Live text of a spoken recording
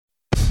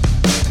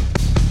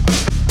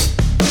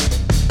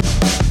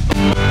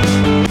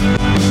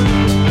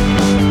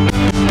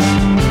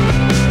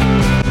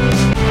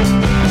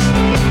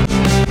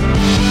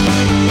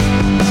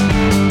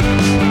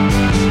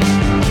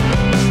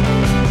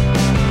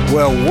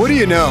Well, what do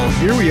you know?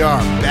 Here we are,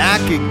 back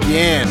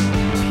again.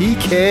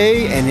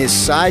 PK and his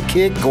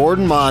sidekick,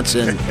 Gordon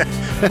Monson.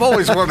 I've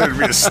always wanted to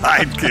be a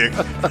sidekick.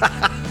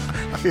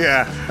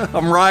 Yeah,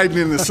 I'm riding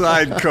in the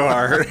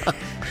sidecar,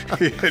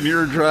 and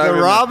you're driving.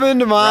 The Robin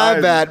to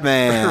my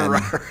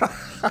Batman.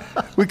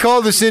 We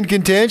call this in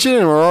contention,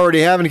 and we're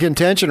already having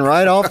contention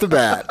right off the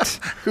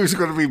bat. Who's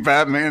going to be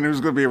Batman? Who's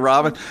going to be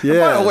Robin?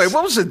 Yes. By the way,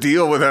 what was the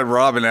deal with that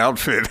Robin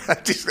outfit?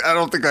 I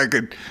don't think I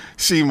could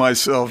see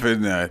myself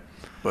in that.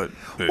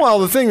 Well,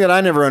 the thing that I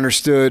never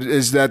understood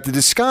is that the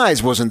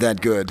disguise wasn't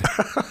that good.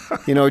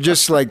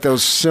 Just like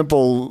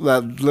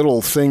that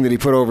little thing that he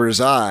put over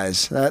his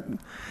eyes. That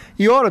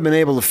you ought to have been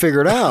able to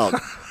figure it out.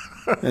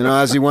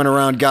 As he went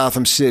around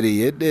Gotham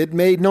City, it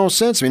made no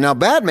sense to me. Now,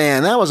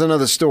 Batman, that was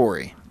another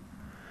story.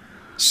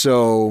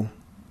 So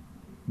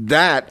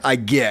that I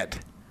get.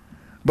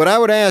 But I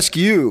would ask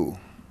you,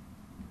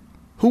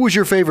 who was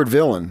your favorite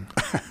villain?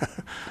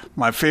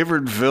 My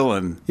favorite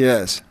villain?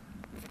 Yes.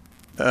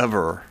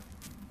 Ever.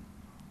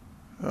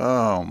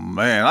 Oh,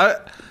 man.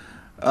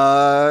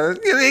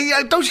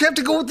 Don't you have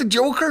to go with the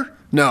Joker?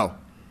 No.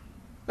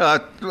 No.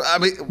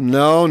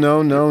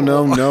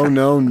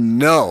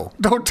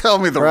 Don't tell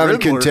me the We're having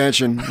Riddler.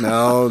 contention.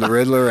 No, the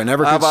Riddler. I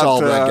never could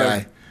solve that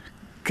guy.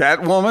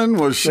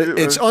 Catwoman?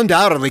 It's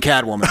undoubtedly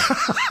Catwoman.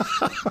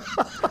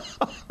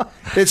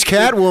 It's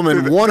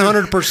Catwoman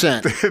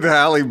 100%. Did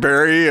Halle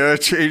Berry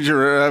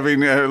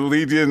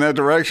lead you in that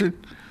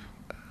direction?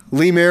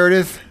 Lee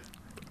Meredith,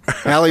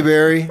 Halle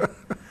Berry,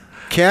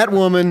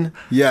 Catwoman,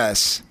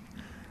 yes.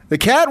 The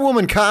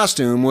Catwoman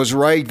costume was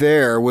right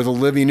there with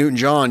Olivia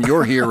Newton-John,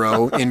 your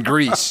hero, in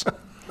Grease.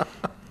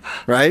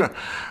 Right?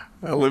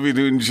 Olivia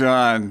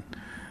Newton-John,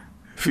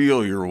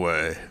 feel your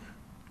way.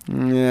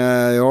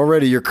 Yeah,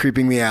 already you're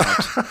creeping me out.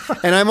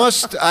 And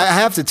I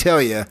have to tell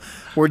you,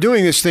 we're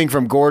doing this thing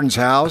from Gordon's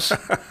house,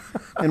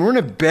 and we're in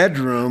a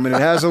bedroom, and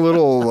it has a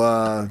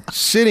little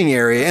sitting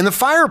area, and the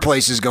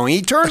fireplace is going.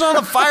 He turns on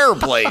the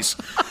fireplace,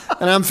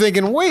 and I'm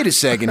thinking, wait a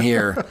second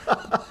here.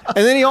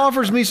 And then he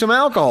offers me some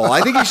alcohol.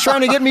 I think he's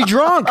trying to get me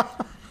drunk.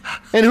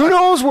 And who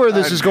knows where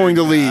this is going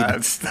to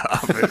lead.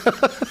 Stop it.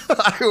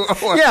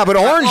 Yeah, but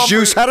orange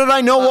juice, how did I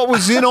know what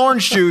was in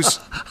orange juice?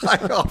 I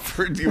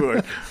offered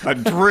you a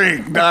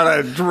drink, not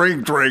a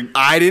drink.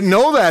 I didn't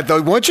know that,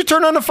 though. Once you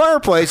turned on the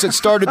fireplace, it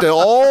started to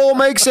all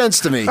make sense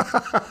to me.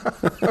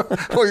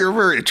 Well, you're a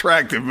very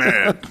attractive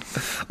man.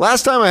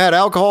 Last time I had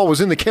alcohol was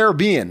in the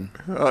Caribbean.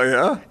 Oh,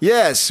 yeah?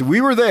 Yes,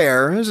 we were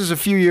there. This is a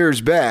few years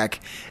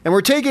back. And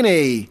we're taking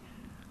a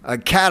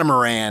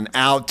catamaran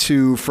out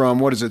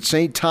from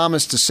St.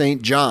 Thomas to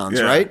St. John's,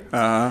 yeah. Right?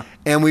 Uh-huh.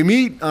 And we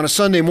meet on a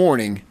Sunday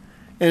morning,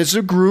 and it's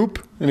a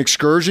group, an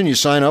excursion. You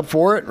sign up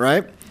for it,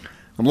 right?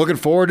 I'm looking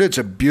forward to it. It's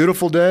a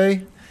beautiful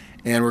day,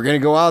 and we're going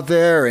to go out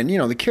there, and,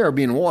 the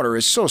Caribbean water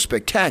is so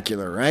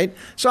spectacular, right?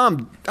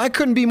 So I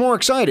couldn't be more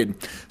excited.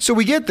 So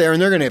we get there, and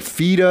they're going to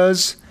feed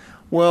us.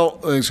 Well,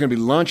 there's going to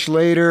be lunch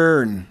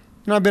later, and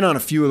I've been on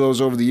a few of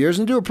those over the years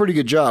and do a pretty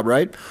good job,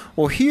 right?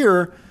 Well,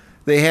 here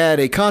they had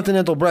a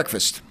continental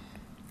breakfast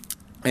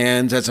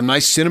and had some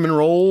nice cinnamon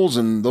rolls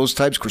and those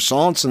types,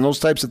 croissants and those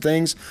types of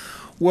things.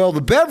 Well,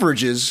 the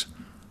beverages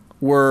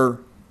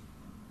were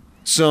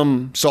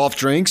some soft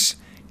drinks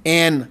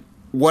and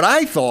what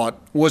I thought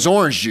was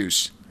orange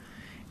juice.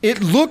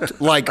 It looked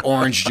like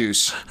orange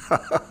juice.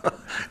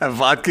 Have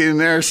vodka in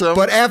there or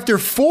something? But after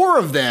 4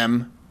 of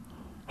them,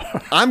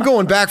 I'm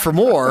going back for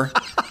more.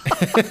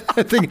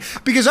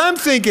 Because I'm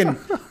thinking,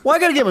 well, I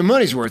got to get my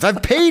money's worth.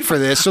 I've paid for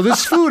this, so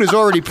this food is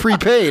already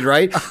prepaid,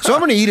 right? So I'm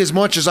going to eat as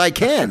much as I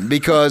can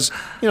because,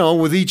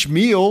 with each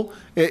meal,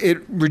 it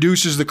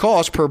reduces the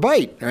cost per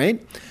bite,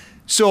 right?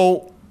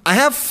 So I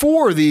have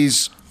 4 of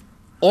these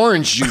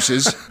orange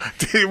juices.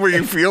 Were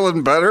you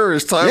feeling better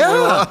as time went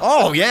on?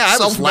 Oh, yeah.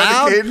 I was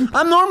loud.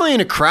 I'm normally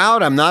in a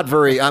crowd. I'm not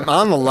very. I'm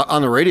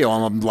on the radio.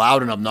 I'm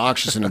loud and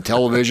obnoxious, and on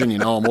television,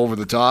 I'm over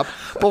the top.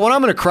 But when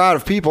I'm in a crowd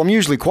of people, I'm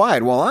usually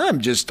quiet. Well, I'm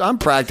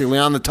practically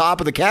on the top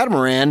of the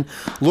catamaran,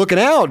 looking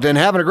out and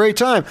having a great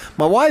time.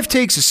 My wife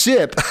takes a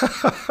sip,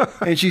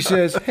 and she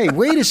says, "Hey,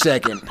 wait a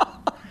second.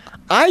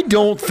 I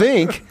don't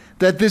think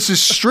that this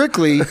is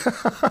strictly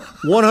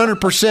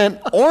 100%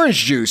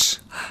 orange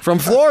juice from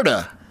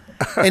Florida."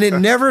 And it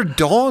never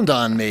dawned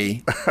on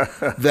me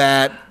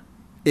that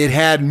it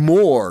had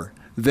more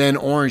than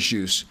orange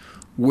juice,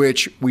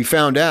 which we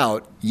found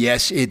out,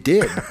 yes, it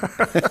did.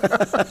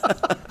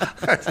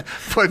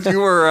 But you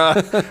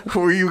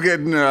were you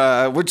getting,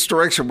 which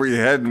direction were you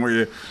heading? Were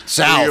you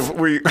south?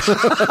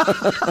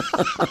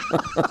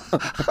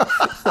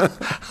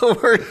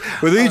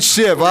 With each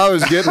sip, I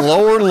was getting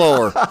lower and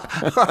lower.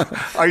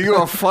 Are you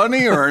a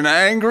funny or an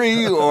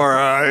angry or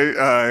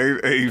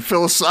a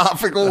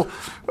philosophical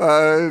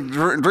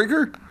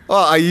drinker?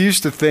 Well, I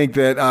used to think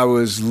that I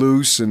was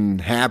loose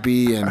and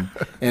happy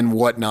and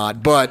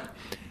whatnot. But,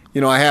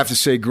 I have to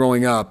say,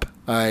 growing up,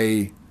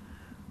 I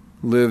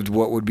lived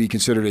what would be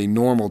considered a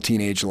normal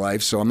teenage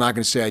life. So I'm not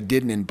going to say I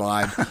didn't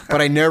imbibe,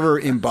 but I never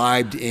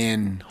imbibed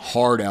in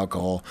hard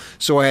alcohol.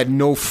 So I had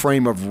no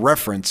frame of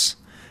reference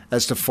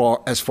as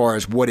far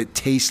as what it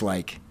tastes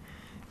like.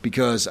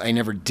 because I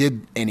never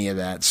did any of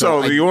that.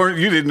 So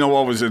you didn't know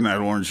what was in that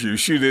orange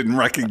juice. You didn't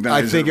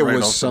recognize it. I think it right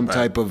was off the some bat.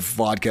 type of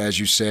vodka, as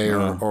you say,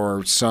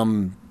 or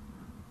some,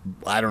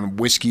 I don't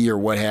know, whiskey or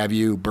what have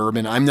you,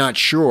 bourbon. I'm not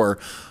sure.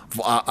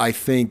 I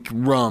think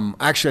rum.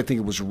 Actually, I think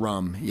it was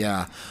rum,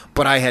 yeah.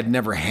 But I had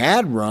never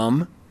had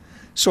rum,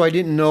 so I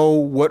didn't know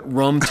what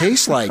rum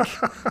tastes like.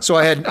 So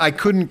I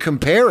couldn't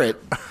compare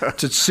it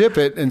to sip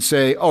it and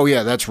say, oh,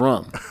 yeah, that's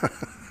rum.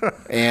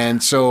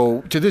 And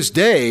so to this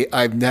day,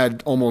 I've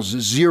had almost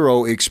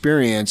zero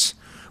experience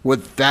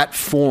with that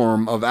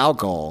form of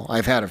alcohol.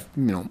 I've had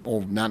not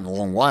in a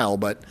long while,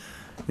 but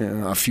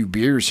a few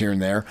beers here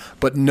and there,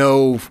 but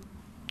no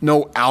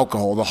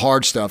alcohol, the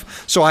hard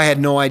stuff. So I had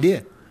no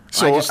idea.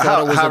 So I just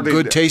thought it was a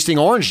good tasting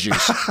orange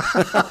juice.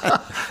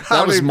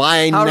 That was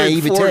my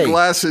naivete. How did 4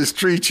 glasses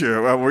treat you?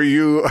 Were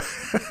you,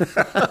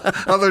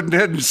 other than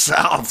heading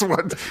south,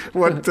 what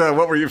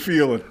were you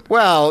feeling?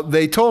 Well,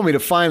 they told me to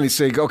finally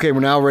say, okay, we're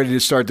now ready to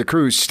start the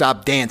cruise.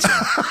 Stop dancing.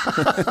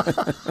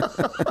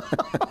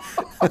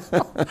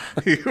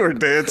 You were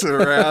dancing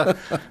around.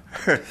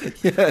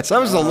 Yes, I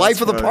was the life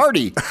of the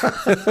party.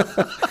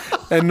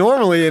 And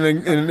normally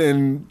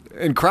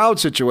in crowd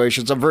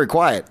situations, I'm very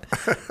quiet,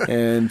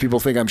 and people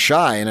think I'm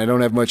shy and I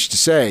don't have much to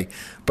say.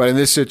 But in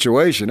this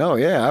situation, oh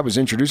yeah, I was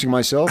introducing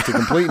myself to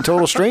complete and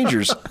total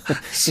strangers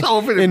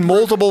in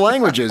multiple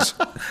languages.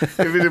 If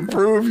it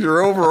improved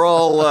your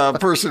overall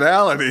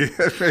personality,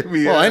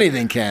 maybe. Well,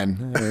 anything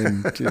can.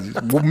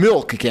 And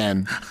milk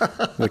can.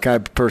 The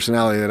kind of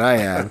personality that I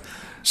have.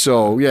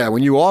 So, yeah,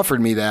 when you offered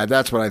me that,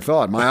 that's what I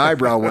thought. My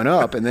eyebrow went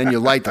up, and then you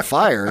light the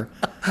fire.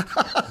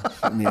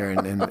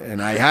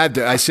 And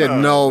I said,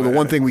 no, the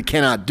one thing we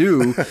cannot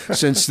do,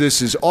 since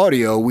this is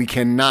audio, we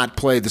cannot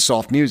play the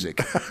soft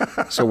music.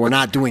 So we're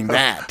not doing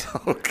that.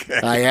 Okay.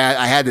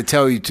 I had to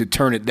tell you to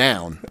turn it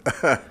down.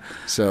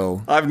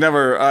 So I've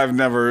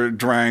never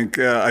drank.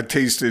 I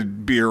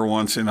tasted beer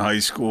once in high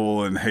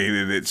school and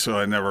hated it, so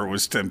I never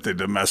was tempted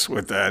to mess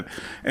with that.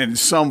 And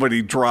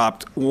somebody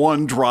dropped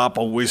 1 drop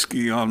of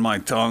whiskey on my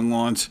tongue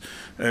once.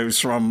 It was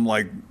from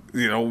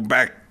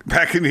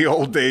back in the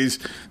old days,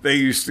 they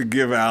used to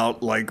give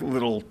out like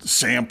little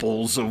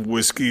samples of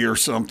whiskey or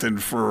something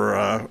for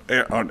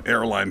on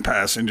airline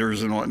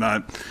passengers and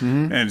whatnot.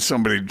 Mm-hmm. And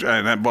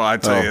I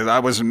tell you, I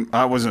wasn't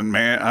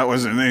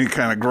any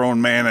kind of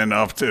grown man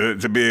enough to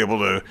be able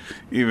to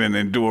even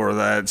endure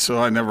that. So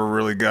I never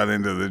really got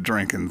into the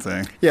drinking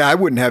thing. Yeah, I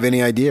wouldn't have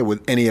any idea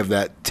what any of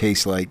that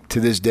tastes like to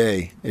this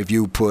day. If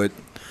you put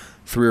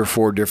 3 or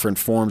 4 different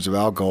forms of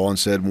alcohol and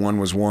said one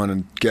was one,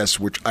 and guess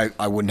which,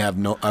 I would have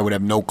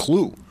no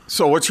clue.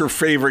 So what's your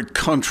favorite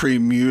country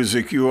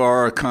music? You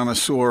are a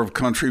connoisseur of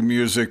country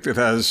music that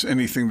has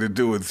anything to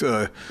do with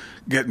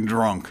getting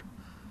drunk.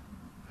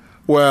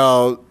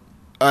 Well,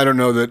 I don't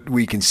know that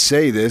we can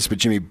say this, but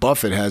Jimmy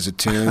Buffett has a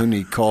tune.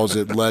 He calls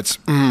it Let's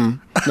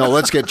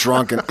Get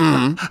Drunk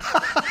and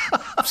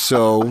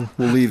So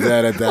we'll leave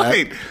that at that.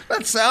 Wait,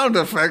 that sound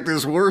effect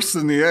is worse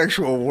than the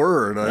actual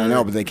word. I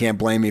know, but they can't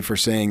blame me for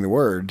saying the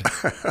word.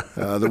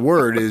 The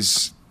word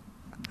is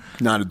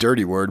not a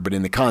dirty word, but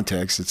in the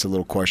context, it's a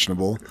little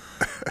questionable.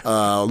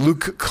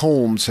 Luke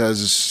Combs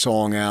has a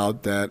song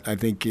out that I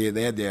think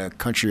they had the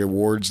country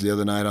awards the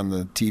other night on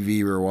the TV.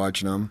 We were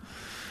watching them.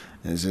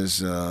 This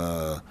is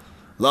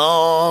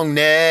long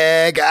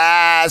neck,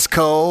 ice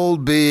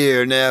cold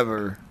beer,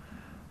 never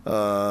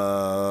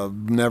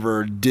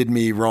did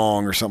me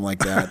wrong or something like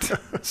that.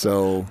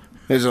 So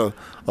there's a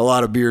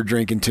lot of beer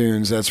drinking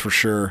tunes, that's for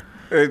sure.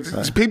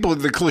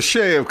 The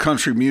cliche of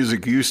country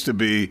music used to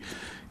be,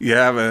 you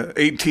have a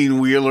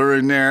 18-wheeler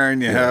in there,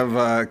 and you have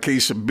a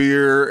case of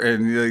beer,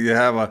 and you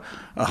have a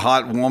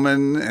hot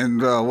woman,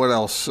 and what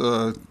else?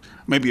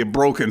 Maybe a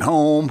broken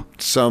home.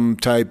 Some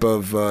type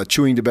of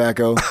chewing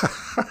tobacco.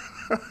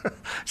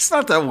 It's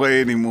not that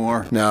way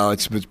anymore. No,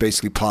 it's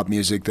basically pop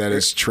music that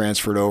is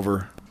transferred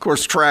over. Of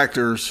course,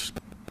 tractors.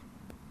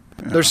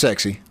 They're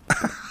sexy.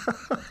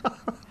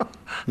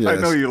 Yes.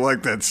 I know you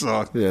like that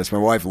song. Yes, my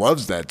wife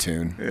loves that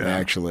tune,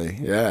 actually.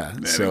 Yeah.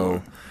 Anyway.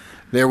 So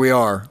there we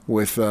are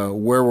with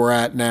where we're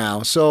at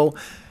now. So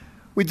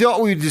we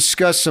thought we'd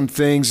discuss some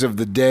things of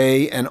the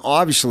day, and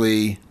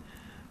obviously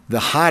the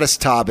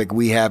hottest topic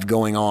we have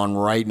going on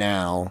right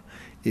now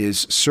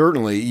is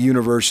certainly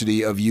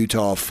University of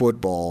Utah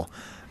football.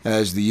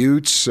 As the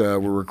Utes, we're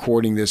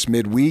recording this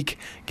midweek,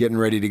 getting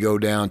ready to go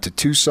down to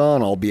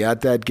Tucson. I'll be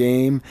at that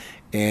game,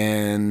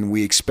 and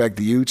we expect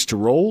the Utes to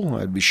roll.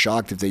 I'd be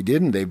shocked if they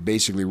didn't. They've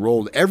basically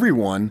rolled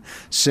everyone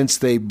since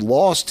they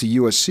lost to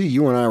USC.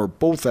 You and I were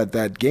both at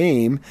that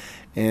game,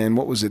 and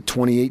what was it,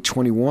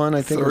 28-21,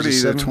 I think?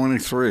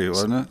 30-23,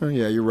 wasn't it? Oh,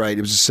 yeah, you're right.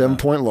 It was a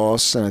 7-point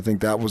loss, and I think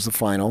that was the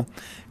final.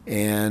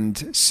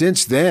 And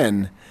since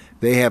then,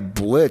 they have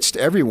blitzed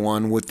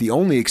everyone, with the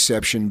only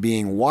exception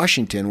being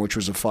Washington, which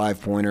was a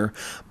 5-pointer.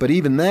 But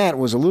even that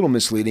was a little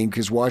misleading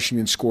because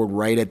Washington scored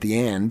right at the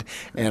end,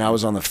 and I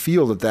was on the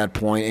field at that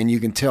point, and you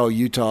can tell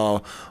Utah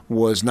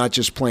was not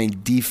just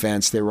playing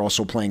defense, they were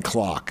also playing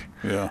clock.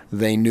 Yeah.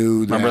 They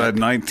knew that. Remember that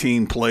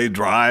 19-play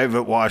drive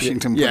that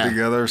Washington put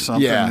together or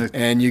something? Yeah,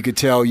 and you could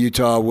tell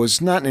Utah was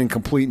not in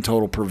complete and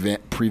total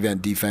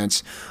prevent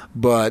defense,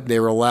 but they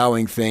were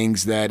allowing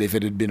things that if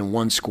it had been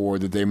one score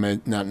that they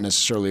might not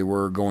necessarily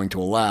were going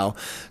to allow.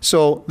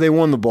 So they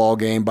won the ball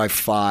game by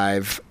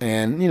 5,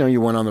 and you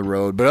went on the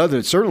road.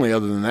 But certainly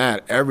other than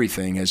that,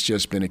 everything has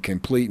just been a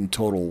complete and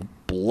total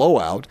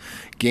blowout.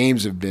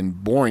 Games have been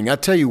boring. I'll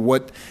tell you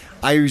what.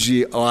 I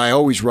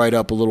always write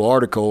up a little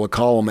article, a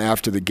column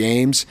after the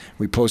games.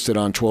 We post it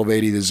on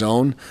 1280 The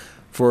Zone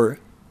for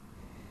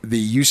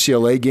the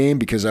UCLA game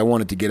because I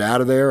wanted to get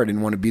out of there. I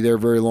didn't want to be there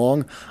very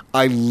long.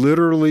 I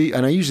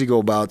usually go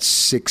about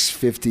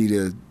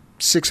 600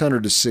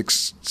 to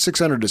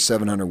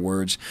 700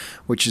 words,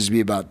 which is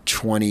about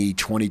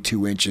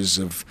 22 inches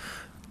of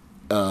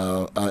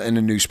in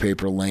a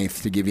newspaper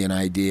length to give you an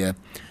idea.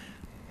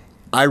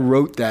 I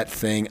wrote that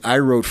thing. I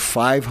wrote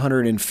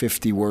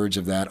 550 words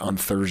of that on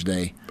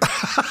Thursday.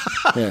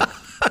 Yeah.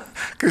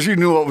 Because you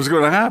knew what was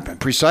going to happen.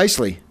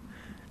 Precisely.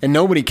 And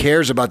nobody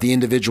cares about the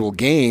individual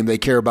game. They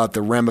care about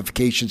the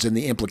ramifications and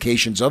the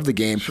implications of the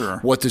game. Sure.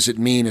 What does it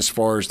mean as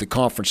far as the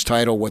conference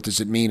title? What does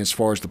it mean as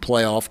far as the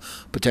playoff,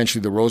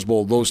 potentially the Rose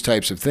Bowl, those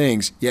types of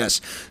things? Yes.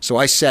 So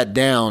I sat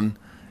down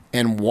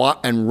and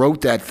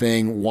wrote that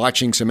thing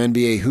watching some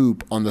NBA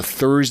hoop on the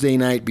Thursday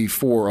night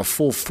before, a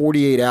full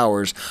 48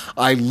 hours.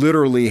 I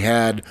literally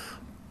had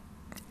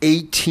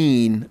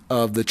 18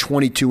 of the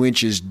 22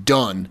 inches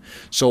done.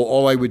 So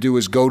all I would do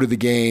is go to the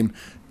game,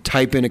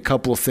 type in a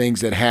couple of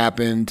things that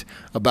happened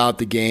about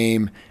the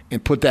game,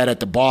 and put that at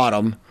the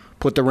bottom,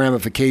 put the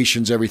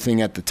ramifications,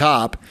 everything at the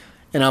top,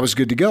 and I was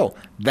good to go.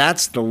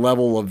 That's the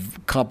level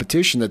of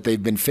competition that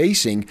they've been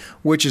facing,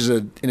 which is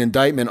an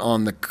indictment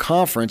on the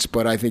conference,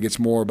 but I think it's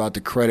more about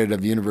the credit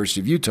of the University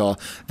of Utah.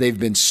 They've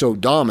been so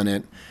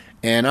dominant,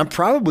 and I'm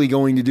probably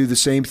going to do the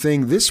same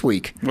thing this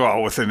week.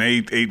 Well, with an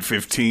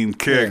 8:15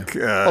 kick.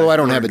 Yeah. Although I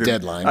don't have a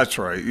deadline. That's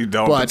right. You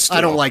don't. But I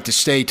don't like to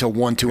stay till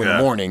 1, 2 in the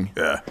morning.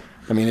 Yeah.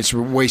 I mean, it's a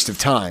waste of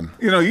time.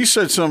 You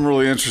said something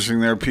really interesting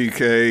there,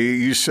 PK.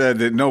 You said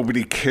that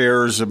nobody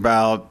cares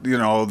about,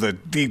 the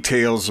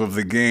details of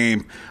the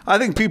game. I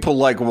think people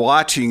like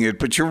watching it,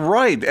 but you're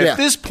right. At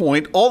this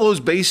point, all those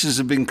bases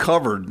have been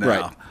covered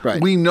now.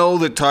 Right. We know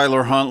that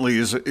Tyler Huntley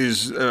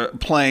is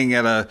playing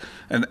at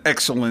an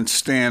excellent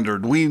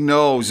standard. We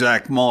know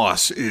Zach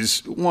Moss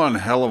is one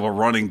hell of a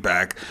running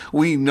back.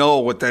 We know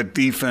what that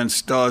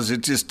defense does.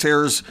 It just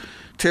tears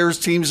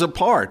teams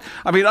apart.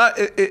 I mean,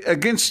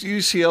 against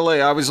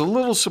UCLA, I was a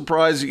little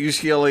surprised that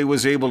UCLA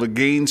was able to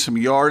gain some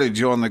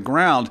yardage on the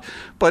ground,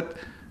 but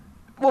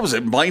what was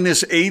it,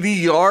 minus 80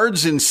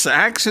 yards in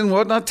sacks and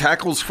whatnot,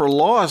 tackles for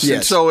loss. Yes.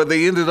 And so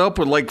they ended up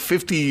with like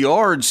 50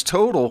 yards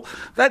total.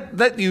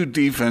 That U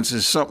defense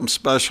is something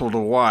special to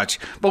watch.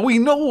 But we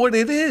know what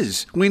it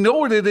is. We know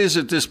what it is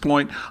at this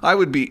point. I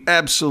would be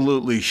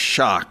absolutely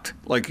shocked,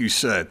 like you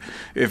said,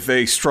 if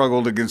they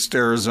struggled against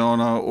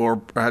Arizona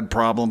or had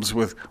problems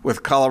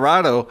with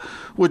Colorado,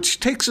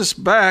 which takes us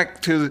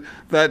back to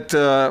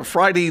that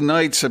Friday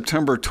night,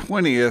 September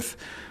 20th,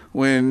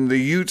 when the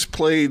Utes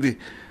played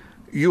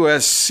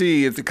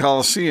USC at the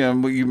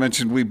Coliseum. You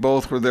mentioned we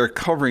both were there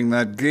covering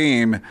that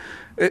game.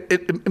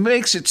 It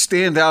makes it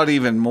stand out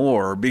even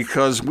more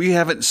because we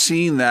haven't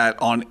seen that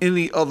on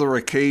any other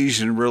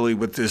occasion really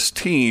with this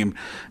team.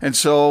 And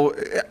so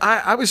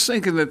I was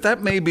thinking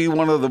that may be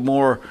one of the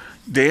more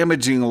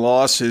damaging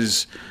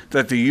losses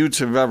that the Utes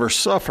have ever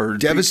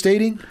suffered.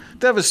 Devastating?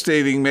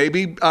 Devastating,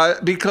 maybe,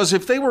 because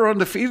if they were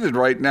undefeated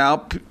right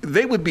now,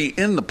 they would be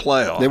in the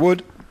playoff. They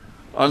would.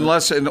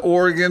 Unless an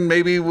Oregon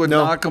maybe would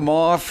knock them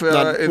off in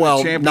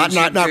the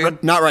championship game.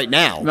 Not right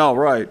now. No,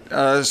 right.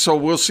 So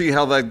we'll see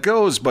how that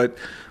goes. But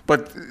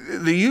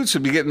the Utes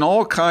would be getting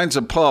all kinds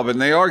of pub,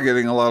 and they are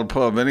getting a lot of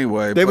pub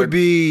anyway. They would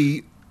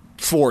be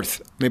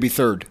fourth, maybe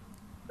third.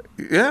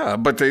 Yeah,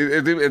 but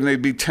they'd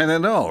be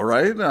 10-0,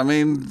 right? I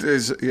mean, they'd be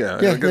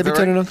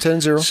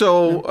 10-0,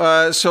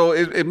 10-0. So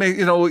it may,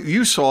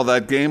 you saw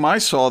that game. I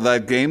saw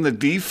that game. The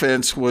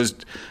defense was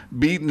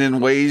beaten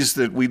in ways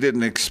that we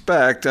didn't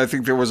expect. I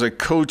think there was a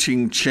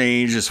coaching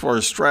change as far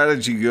as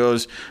strategy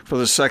goes for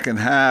the second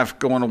half,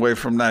 going away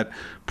from that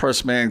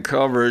press man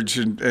coverage,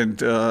 and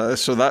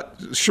so that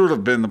should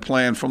have been the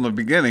plan from the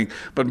beginning.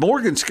 But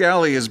Morgan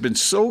Scalley has been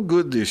so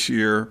good this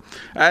year,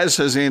 as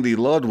has Andy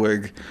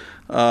Ludwig.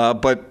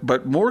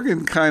 But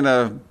Morgan kind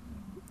of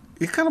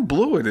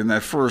blew it in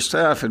that first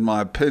half, in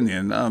my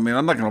opinion. I mean,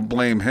 I'm not going to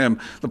blame him.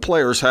 The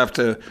players have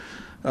to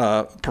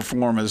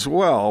perform as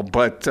well.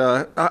 But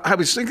I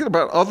was thinking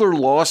about other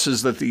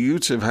losses that the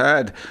Utes have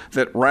had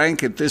that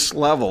rank at this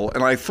level,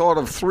 and I thought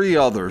of three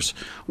others.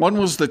 One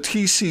was the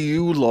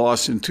TCU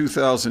loss in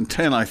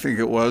 2010, I think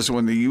it was,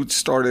 when the Utes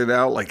started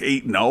out like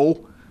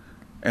 8-0,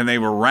 and they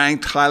were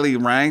highly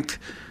ranked,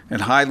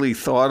 and highly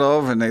thought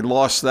of, and they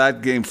lost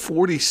that game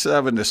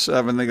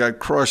 47-7. They got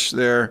crushed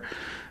there.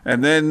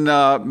 And then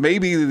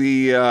maybe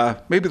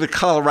the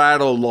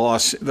Colorado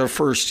loss their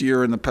first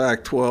year in the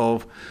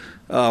Pac-12.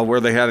 where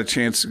they had a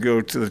chance to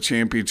go to the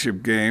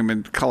championship game,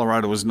 and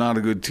Colorado was not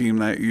a good team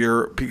that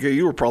year. PK,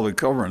 you were probably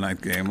covering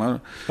that game, huh?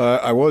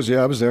 I was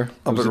there. It was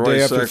the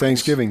day after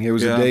Thanksgiving. It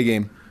was a day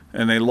game.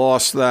 And they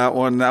lost that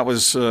one. That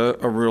was a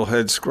real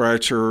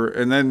head-scratcher.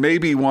 And then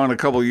maybe one a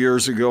couple of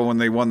years ago when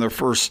they won their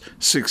first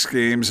 6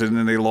 games, and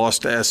then they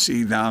lost to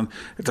SC down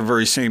at the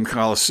very same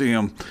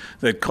Coliseum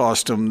that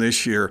cost them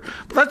this year.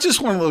 But that's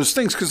just one of those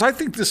things, because I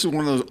think this is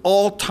one of those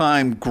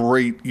all-time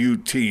great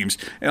Ute teams.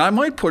 And I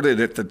might put it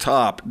at the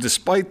top,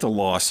 despite the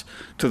loss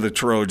to the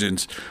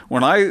Trojans.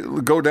 When I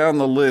go down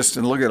the list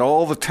and look at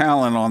all the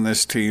talent on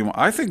this team,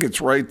 I think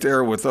it's right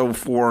there with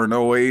 04 and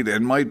 08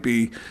 and might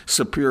be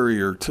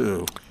superior,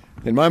 too.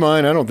 In my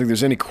mind, I don't think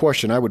there's any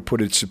question I would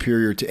put it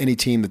superior to any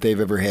team that they've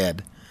ever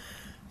had.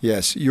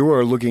 Yes, you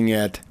are looking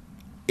at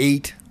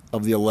 8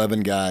 of the 11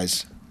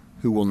 guys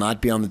who will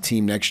not be on the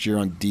team next year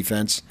on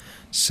defense.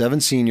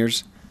 7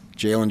 seniors.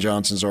 Jalen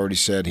Johnson's already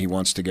said he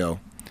wants to go.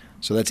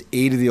 So that's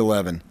 8 of the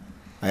 11.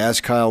 I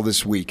asked Kyle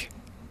this week,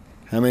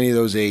 how many of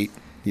those 8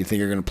 do you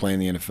think are going to play in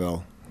the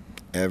NFL?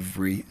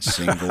 Every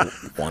single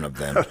one of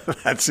them.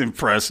 That's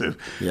impressive.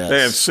 Yes.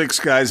 They have 6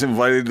 guys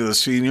invited to the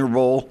Senior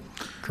Bowl.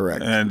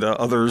 Correct. And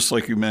others,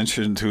 like you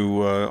mentioned,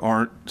 who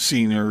aren't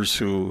seniors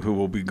who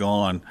will be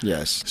gone.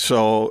 Yes.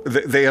 So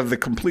they have the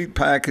complete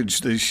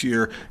package this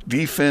year,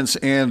 defense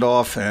and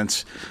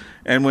offense.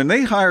 And when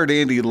they hired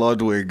Andy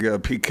Ludwig,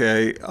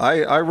 PK,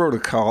 I wrote a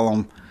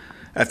column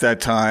at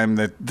that time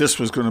that this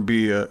was going to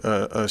be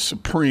a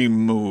supreme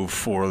move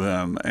for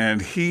them.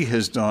 And he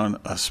has done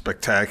a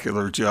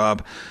spectacular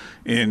job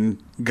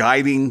in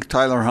guiding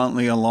Tyler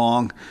Huntley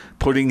along,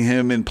 putting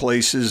him in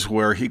places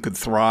where he could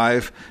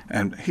thrive.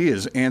 And he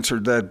has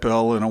answered that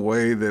bell in a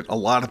way that a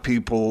lot of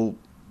people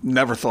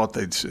never thought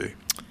they'd see.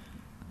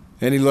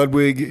 Andy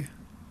Ludwig,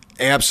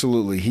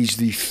 absolutely. He's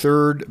the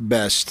 3rd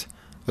best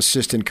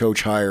assistant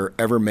coach hire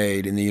ever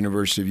made in the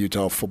University of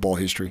Utah football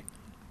history.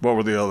 What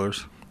were the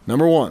others?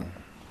 Number 1.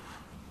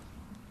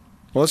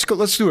 Well,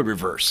 let's do it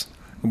reverse.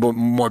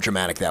 More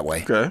dramatic that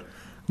way. Okay.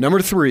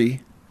 Number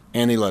 3,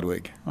 Andy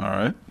Ludwig. All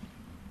right.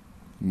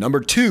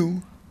 Number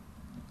 2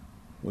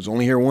 was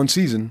only here 1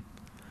 season,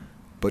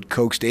 but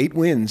coaxed 8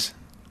 wins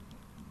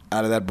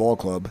out of that ball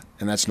club,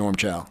 and that's Norm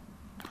Chow.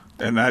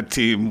 And that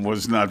team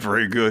was not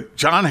very good.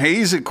 John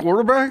Hayes at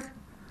quarterback?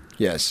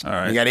 Yes. All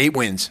right. He got 8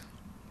 wins.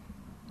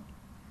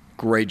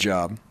 Great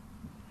job.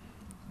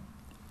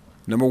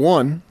 Number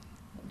 1,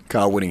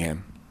 Kyle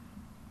Whittingham.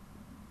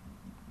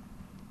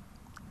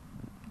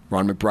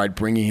 Ron McBride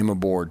bringing him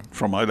aboard.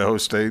 From Idaho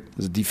State.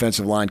 As a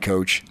defensive line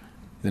coach,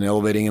 then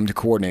elevating him to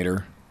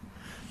coordinator,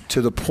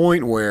 to the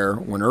point where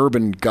when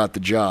Urban got the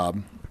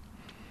job,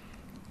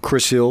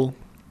 Chris Hill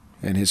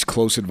and his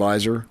close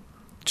advisor,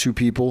 2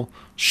 people,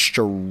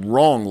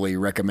 strongly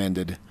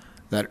recommended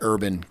that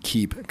Urban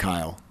keep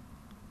Kyle.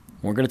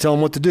 We're going to tell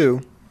him what to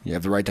do. You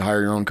have the right to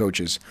hire your own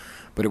coaches.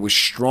 But it was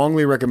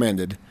strongly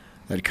recommended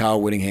that Kyle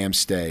Whittingham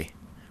stay,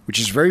 which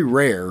is very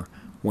rare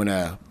when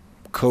a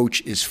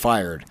coach is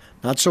fired.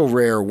 Not so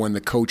rare when the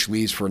coach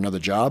leaves for another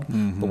job,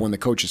 but when the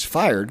coach is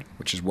fired,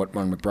 which is what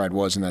Ron McBride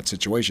was in that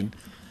situation,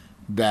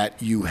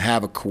 that you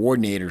have a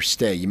coordinator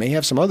stay. You may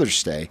have some others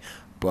stay,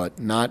 but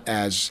not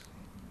as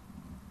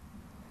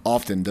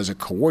often does a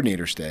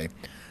coordinator stay.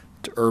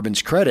 To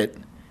Urban's credit,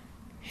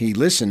 he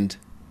listened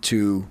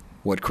to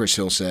what Chris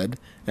Hill said,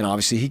 and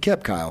obviously he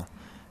kept Kyle.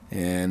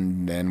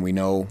 And then we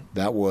know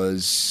that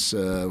was,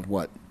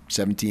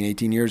 17,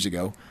 18 years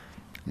ago.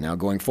 Now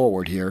going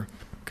forward here,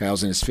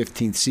 Kyle's in his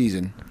 15th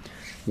season.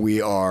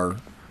 We are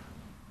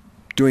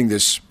doing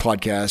this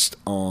podcast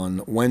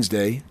on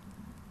Wednesday,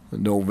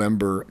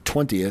 November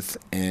 20th,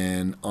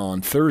 and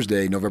on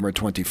Thursday, November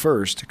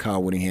 21st,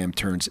 Kyle Whittingham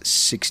turns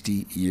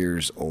 60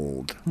 years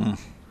old.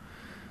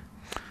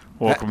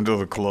 Welcome to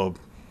the club.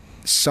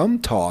 Some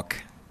talk,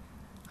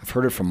 I've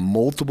heard it from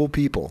multiple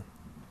people,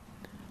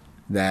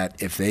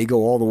 that if they go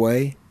all the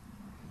way,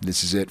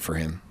 this is it for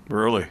him.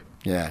 Really?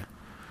 Yeah.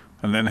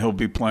 And then he'll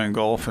be playing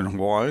golf in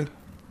Hawaii?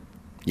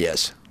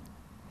 Yes.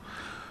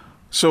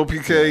 So,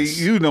 PK, Yes.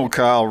 you know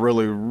Kyle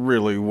really,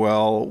 really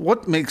well.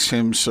 What makes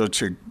him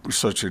such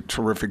a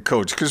terrific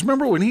coach? Because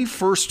remember when he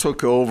first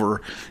took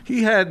over,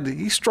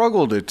 he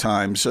struggled at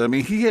times. I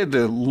mean, he had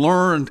to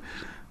learn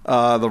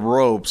the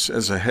ropes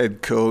as a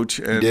head coach,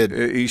 and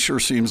he sure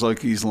seems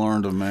like he's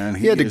learned them, man.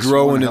 He had to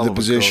grow one into hell the of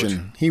a coach.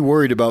 position. He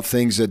worried about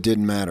things that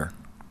didn't matter.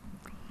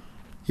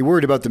 He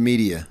worried about the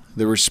media,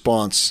 the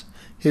response.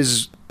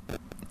 His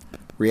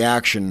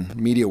reaction,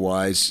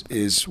 media-wise,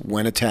 is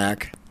when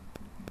attacked,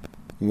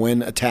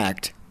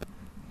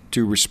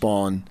 to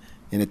respond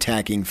in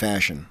attacking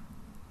fashion.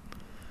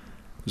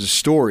 There's a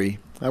story.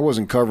 I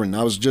wasn't covering.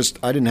 I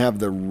didn't have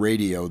the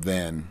radio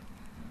then,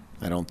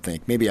 I don't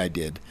think. Maybe I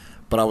did.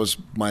 But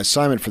my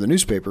assignment for the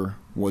newspaper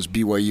was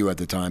BYU at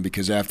the time,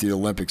 because after the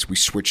Olympics we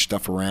switched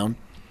stuff around.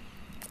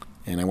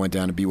 And I went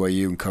down to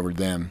BYU and covered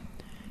them.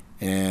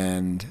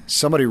 And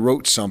somebody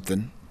wrote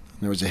something.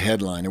 There was a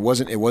headline. It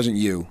wasn't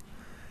you.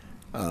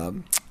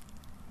 And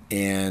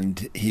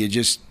he had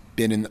just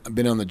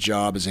been on the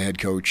job as a head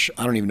coach.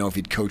 I don't even know if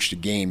he'd coached a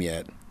game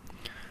yet.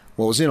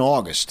 Well, it was in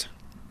August.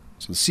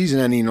 So the season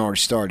hadn't even already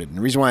started. And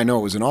the reason why I know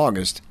it was in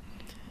August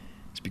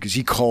is because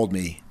he called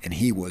me and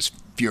he was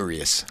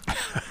furious.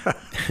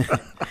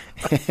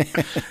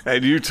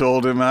 And you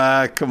told him,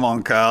 come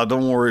on, Kyle,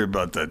 don't worry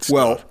about that stuff.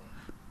 Well,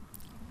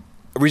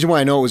 the reason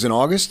why I know it was in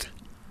August,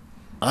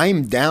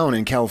 I'm down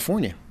in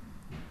California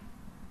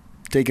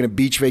taking a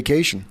beach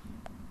vacation.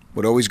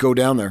 Would always go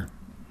down there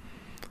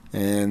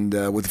and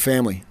with the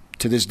family.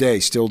 To this day,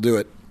 still do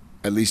it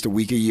at least a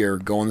week a year,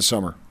 go in the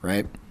summer,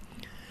 right?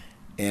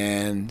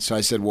 And so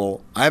I said,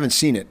 well, I haven't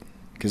seen it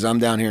because I'm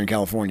down here in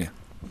California.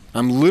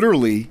 I'm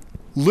literally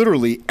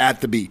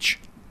at the beach.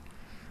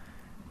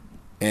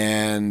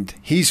 And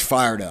he's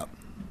fired up.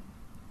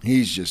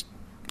 He's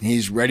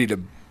ready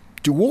to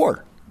do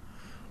war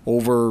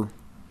over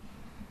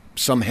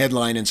some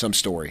headline in some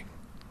story.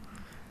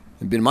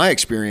 It's been my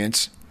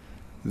experience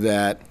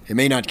that it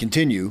may not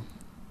continue,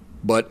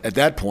 but at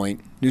that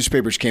point,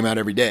 newspapers came out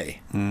every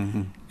day.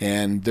 Mm-hmm.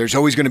 And there's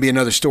always going to be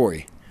another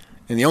story.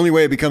 And the only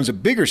way it becomes a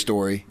bigger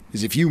story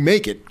is if you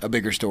make it a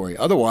bigger story.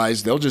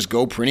 Otherwise, they'll just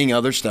go printing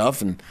other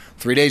stuff, and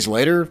 3 days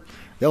later,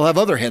 they'll have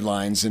other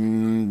headlines,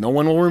 and no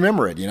one will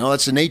remember it.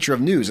 That's the nature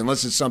of news,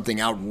 unless it's something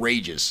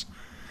outrageous.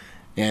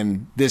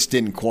 And this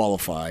didn't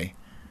qualify.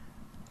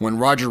 When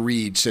Roger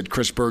Reed said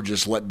Chris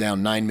Burgess let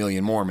down 9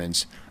 million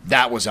Mormons,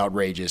 that was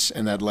outrageous,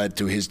 and that led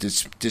to his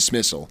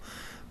dismissal.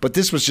 But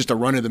this was just a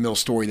run-of-the-mill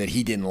story that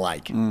he didn't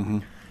like. Mm-hmm.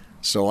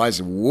 So I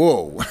said,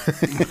 whoa,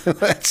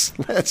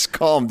 let's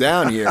calm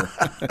down here.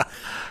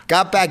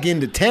 Got back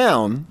into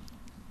town,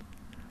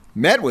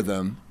 met with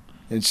him,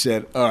 and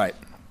said, all right,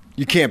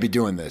 you can't be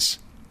doing this.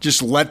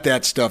 Just let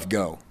that stuff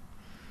go.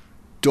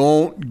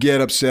 Don't get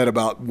upset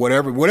about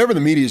whatever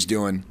the media is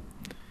doing.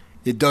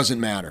 It doesn't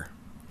matter.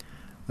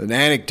 An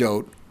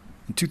anecdote,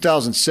 in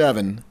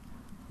 2007,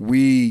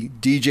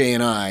 DJ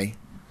and I,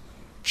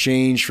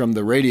 changed from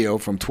the radio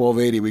from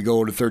 1280, we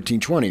go to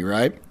 1320,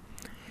 right?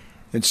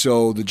 And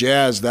so the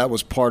Jazz, that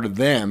was part of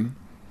them.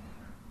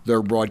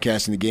 They're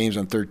broadcasting the games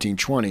on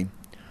 1320.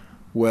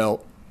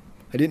 Well,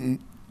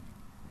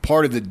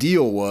 part of the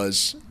deal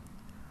was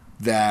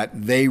that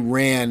they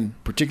ran,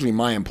 particularly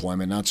my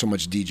employment, not so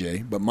much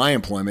DJ, but my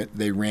employment,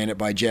 they ran it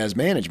by Jazz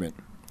management.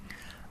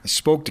 I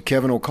spoke to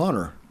Kevin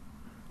O'Connor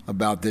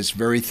about this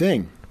very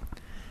thing.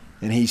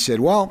 And he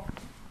said, well,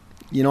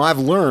 I've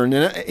learned,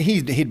 and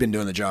he'd been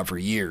doing the job for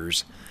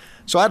years,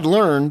 so I'd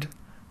learned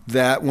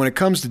that when it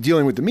comes to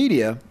dealing with the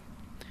media,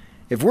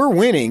 if we're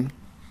winning,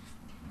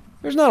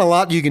 there's not a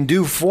lot you can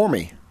do for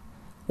me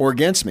or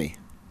against me.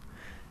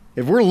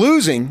 If we're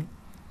losing,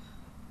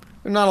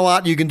 there's not a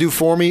lot you can do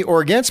for me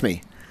or against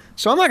me.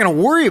 So I'm not going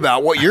to worry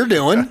about what you're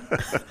doing.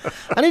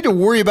 I need to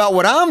worry about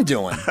what I'm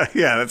doing.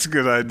 Yeah, that's a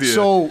good idea.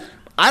 So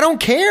I don't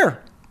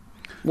care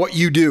what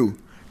you do,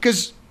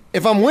 because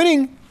if I'm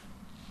winning,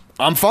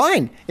 I'm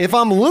fine. If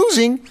I'm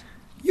losing,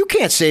 you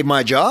can't save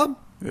my job.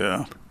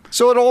 Yeah.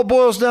 So it all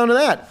boils down to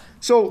that.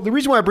 So the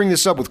reason why I bring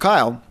this up with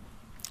Kyle,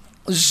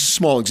 this is a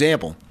small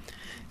example,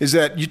 is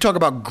that you talk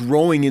about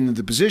growing into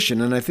the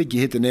position, and I think you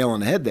hit the nail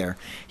on the head there.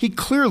 He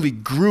clearly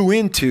grew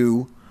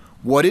into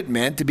what it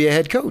meant to be a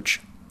head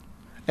coach.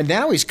 And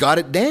now he's got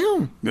it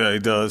down. Yeah, he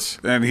does.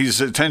 And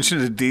he's attention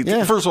to detail.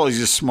 Yeah. First of all,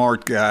 he's a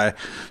smart guy.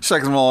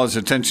 Second of all, his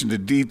attention to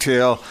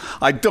detail.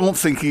 I don't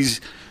think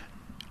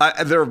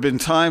there have been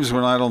times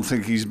when I don't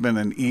think he's been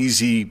an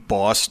easy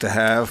boss to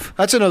have.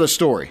 That's another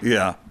story.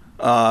 Yeah.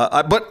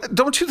 But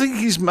don't you think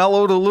he's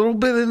mellowed a little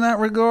bit in that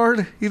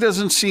regard? He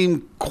doesn't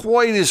seem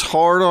quite as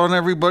hard on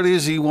everybody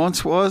as he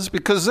once was,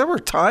 because there were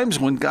times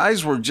when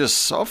guys were just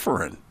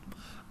suffering.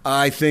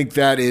 I think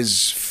that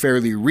is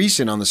fairly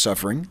recent on the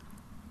suffering.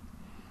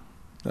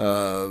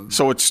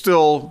 So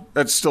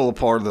that's still a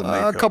part of the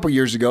makeup. A couple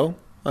years ago.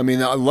 I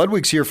mean,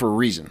 Ludwig's here for a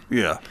reason.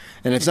 Yeah.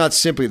 And it's not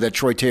simply that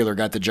Troy Taylor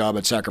got the job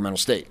at Sacramento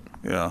State.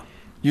 Yeah.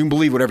 You can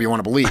believe whatever you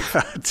want to believe.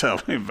 Tell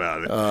me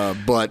about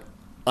it. But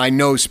I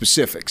know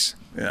specifics.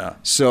 Yeah.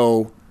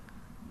 So,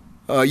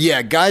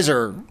 guys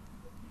are,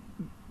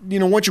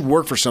 once you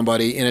work for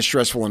somebody in a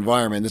stressful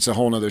environment, it's a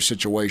whole other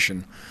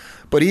situation.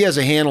 But he has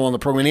a handle on the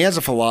program. He has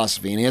a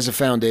philosophy, and he has a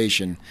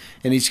foundation,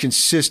 and he's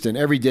consistent.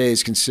 Every day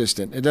is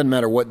consistent. It doesn't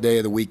matter what day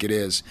of the week it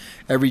is.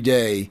 Every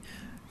day,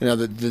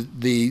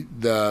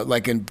 the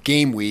like in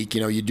game week,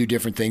 you do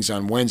different things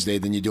on Wednesday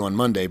than you do on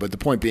Monday. But the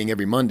point being,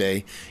 every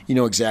Monday, you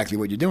know exactly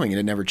what you're doing, and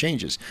it never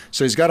changes.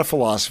 So he's got a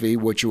philosophy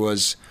which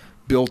was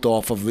built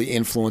off of the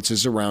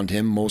influences around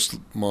him,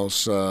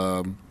 most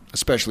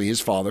especially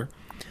his father.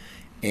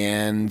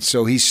 And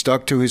so he's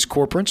stuck to his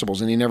core principles,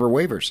 and he never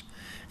wavers.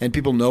 And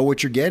people know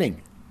what you're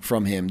getting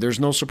from him. There's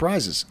no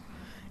surprises.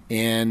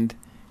 And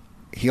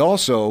he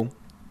also,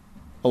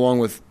 along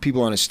with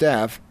people on his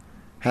staff,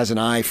 has an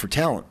eye for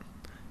talent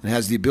and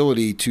has the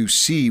ability to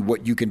see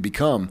what you can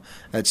become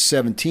at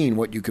 17,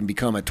 what you can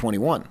become at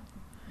 21.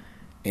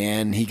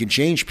 And he can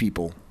change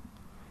people,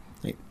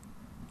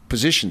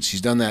 positions. He's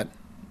done that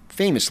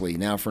famously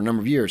now for a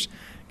number of years.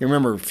 You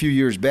remember a few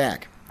years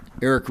back,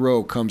 Eric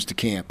Rowe comes to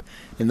camp.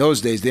 In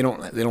those days, they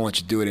don't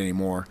let you do it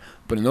anymore.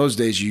 But in those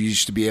days, you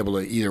used to be able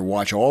to either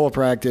watch all of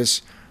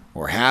practice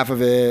or half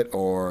of it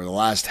or the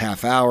last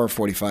half hour,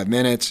 45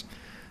 minutes.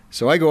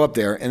 So I go up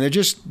there, and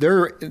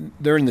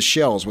they're in the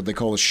shells, what they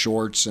call the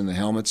shorts and the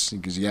helmets,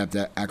 because you have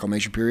that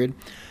acclimation period.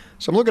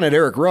 So I'm looking at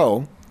Eric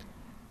Rowe,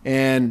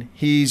 and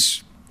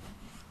he's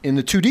in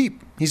the two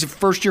deep. He's a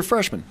first-year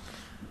freshman.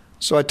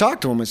 So I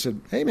talked to him. I said,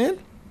 "Hey, man,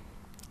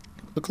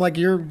 look like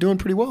you're doing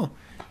pretty well."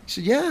 He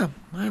said, "Yeah,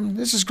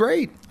 this is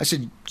great." I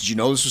said, "Did you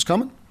know this was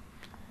coming?"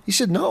 He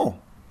said, "No,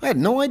 I had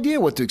no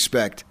idea what to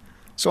expect."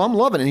 So I'm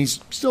loving it. And he's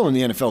still in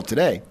the NFL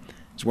today.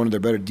 He's one of their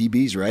better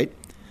DBs, right?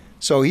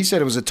 So he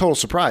said it was a total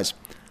surprise.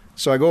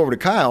 So I go over to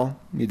Kyle,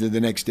 either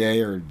the next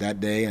day or that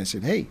day, and I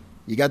said, "Hey,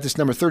 you got this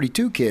number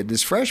 32 kid,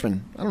 this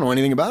freshman. I don't know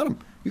anything about him.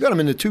 You got him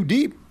in the two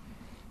deep.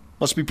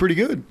 Must be pretty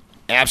good."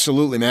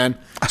 Absolutely, man.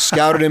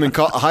 Scouted him in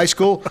high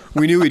school.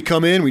 We knew he'd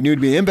come in. We knew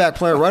he'd be an impact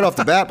player right off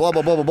the bat, blah,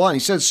 blah, blah, blah, blah. And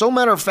he said, so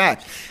matter of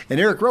fact. And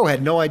Eric Rowe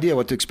had no idea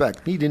what to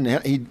expect.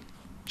 He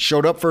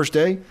showed up first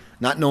day,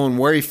 not knowing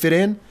where he fit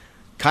in.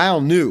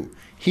 Kyle knew.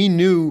 He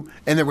knew,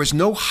 and there was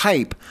no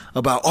hype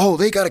about, oh,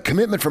 they got a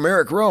commitment from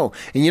Eric Rowe.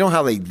 And you know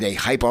how they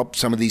hype up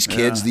some of these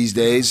kids these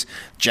days?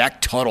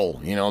 Jack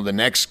Tuttle, the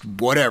next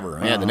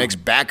whatever. Yeah, the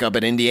next backup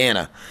at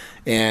Indiana.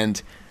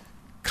 And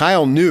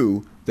Kyle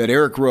knew that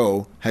Eric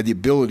Rowe had the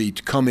ability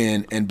to come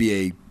in and be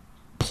a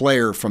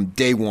player from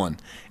day one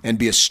and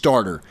be a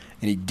starter.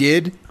 And he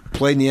did,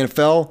 played in the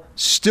NFL,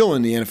 still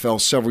in the NFL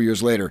several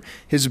years later.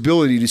 His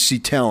ability to see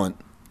talent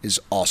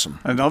is awesome.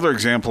 Another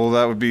example of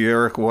that would be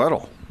Eric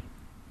Weddle.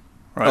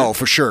 Right? Oh,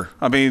 for sure.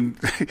 I mean,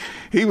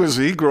 he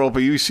grew up a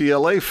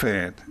UCLA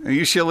fan, and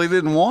UCLA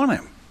didn't want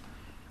him.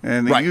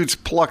 And the Utes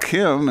pluck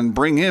him and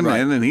bring him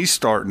in, and he's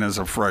starting as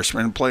a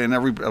freshman,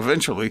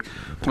 eventually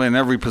playing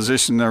every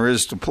position there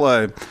is to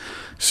play.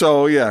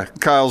 So, yeah,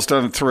 Kyle's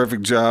done a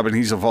terrific job, and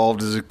he's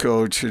evolved as a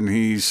coach, and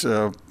he's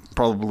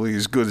probably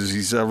as good as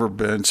he's ever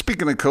been.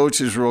 Speaking of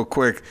coaches real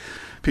quick,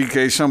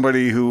 PK,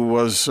 somebody who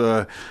was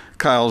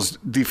Kyle's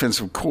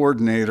defensive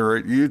coordinator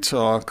at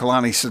Utah,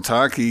 Kalani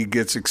Sitake,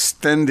 gets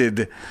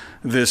extended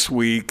this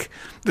week.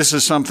 This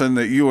is something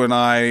that you and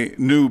I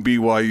knew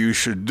BYU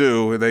should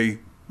do. They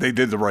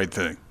did the right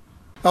thing.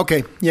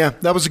 Okay, yeah,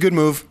 that was a good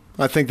move.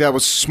 I think that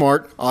was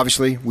smart.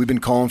 Obviously, we've been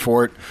calling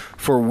for it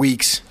for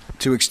weeks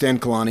to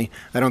extend Kalani.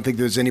 I don't think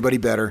there's anybody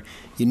better.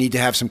 You need to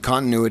have some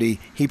continuity.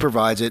 He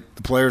provides it.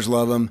 The players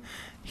love him.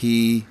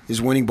 He is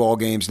winning ball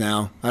games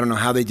now. I don't know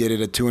how they did it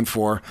at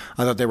 2-4.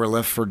 I thought they were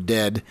left for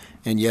dead,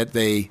 and yet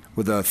they,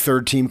 with a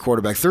third-team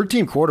quarterback.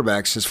 Third-team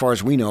quarterbacks, as far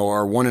as we know,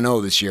 are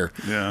 1-0 this year.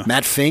 Yeah.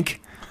 Matt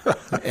Fink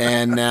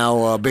and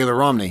now Baylor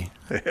Romney.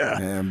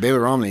 Yeah.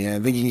 Baylor Romney. I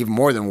think he can give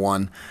more than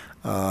one.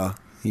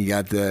 He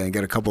got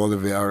a couple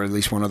other, or at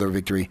least one other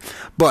victory.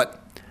 But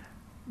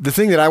the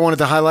thing that I wanted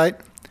to highlight,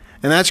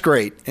 and that's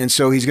great, and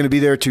so he's going to be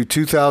there to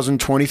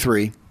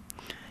 2023,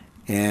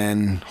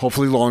 and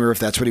hopefully longer if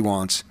that's what he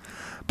wants.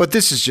 But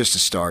this is just a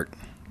start.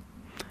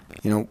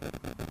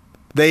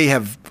 They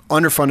have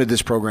underfunded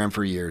this program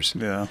for years.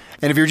 Yeah.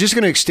 And if you're just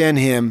going to extend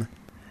him,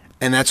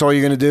 and that's all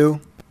you're going to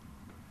do,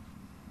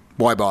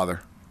 why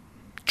bother?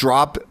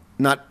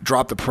 Not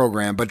drop the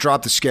program, but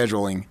drop the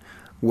scheduling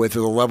with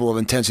the level of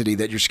intensity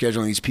that you're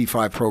scheduling these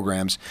P5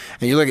 programs.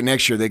 And you look at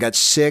next year, they got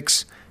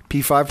 6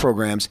 P5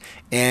 programs,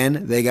 and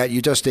they got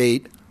Utah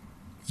State,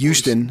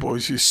 Houston,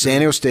 Boise San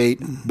Diego State,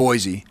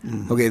 Boise.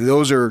 Okay,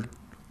 those are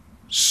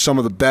some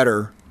of the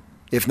better,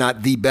 if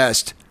not the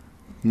best,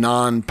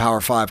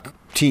 non-Power 5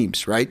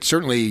 teams, right?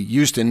 Certainly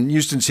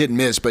Houston's hit and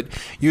miss, but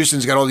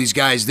Houston's got all these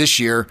guys this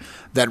year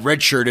that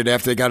redshirted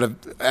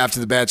after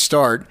the bad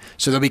start,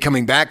 so they'll be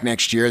coming back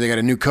next year. They got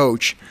a new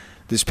coach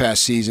this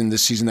season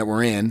that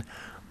we're in.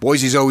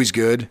 Boise's always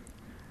good.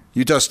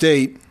 Utah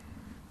State,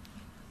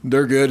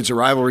 they're good. It's a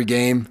rivalry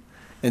game.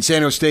 And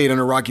San Diego State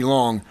under Rocky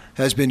Long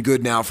has been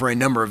good now for a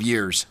number of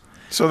years.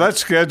 So that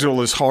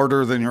schedule is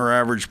harder than your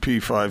average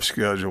P5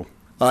 schedule.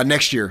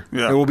 Next year.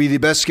 Yeah. It will be the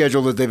best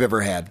schedule that they've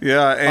ever had.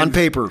 Yeah. On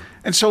paper.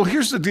 And so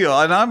here's the deal.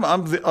 And I'm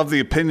of the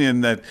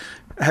opinion that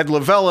had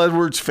Lavelle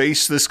Edwards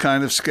faced this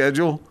kind of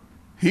schedule,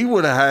 he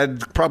would have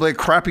had probably a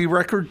crappy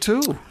record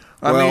too.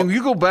 I mean,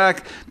 you go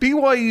back,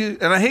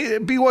 BYU, and I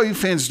hate BYU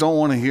fans don't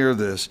want to hear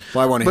this.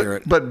 Well, I want to hear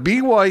it. But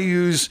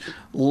BYU's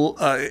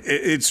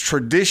its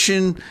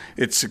tradition,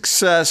 its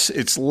success,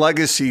 its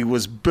legacy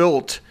was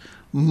built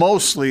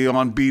mostly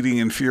on beating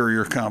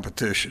inferior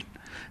competition.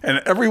 And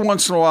every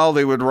once in a while,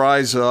 they would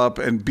rise up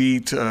and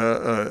beat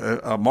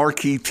a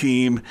marquee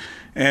team.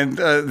 And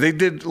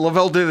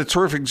Lavelle did a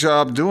terrific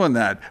job doing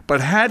that.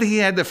 But had he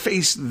had to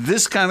face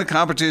this kind of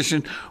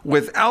competition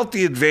without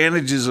the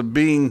advantages of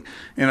being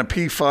in a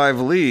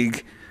P5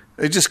 league,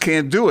 they just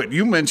can't do it.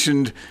 You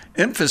mentioned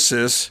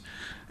emphasis.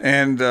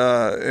 And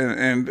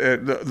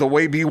the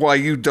way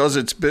BYU does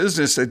its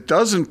business, it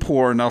doesn't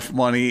pour enough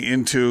money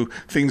into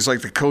things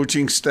like the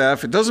coaching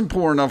staff. It doesn't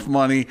pour enough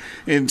money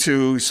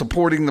into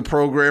supporting the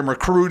program,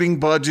 recruiting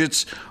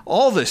budgets,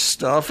 all this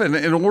stuff. And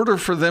in order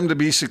for them to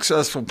be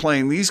successful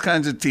playing these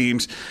kinds of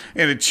teams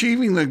and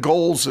achieving the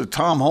goals that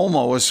Tom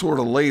Holmoe has sort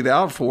of laid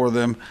out for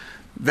them,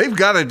 they've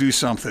got to do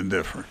something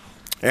different.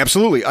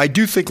 Absolutely. I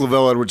do think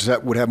Lavelle Edwards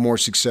would have more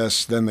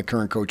success than the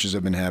current coaches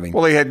have been having.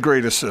 Well, he had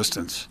great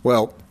assistants.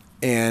 Well,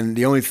 and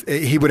he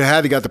would have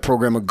had to got the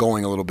program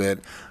going a little bit,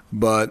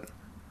 but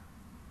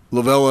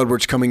Lavelle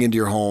Edwards coming into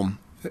your home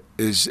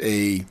is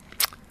a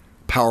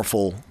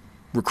powerful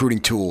recruiting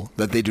tool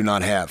that they do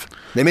not have.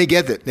 They may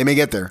get it. They may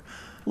get there.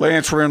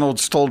 Lance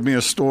Reynolds told me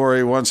a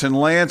story once, and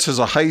Lance, as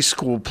a high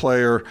school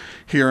player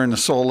here in the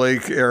Salt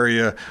Lake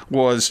area,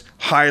 was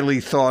highly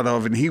thought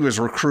of, and he was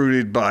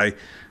recruited by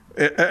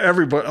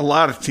everybody. A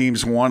lot of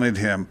teams wanted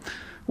him.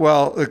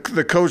 Well,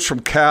 the coach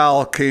from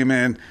Cal came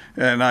in,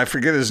 and I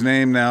forget his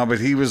name now, but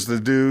he was the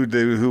dude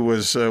who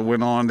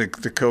went on to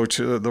coach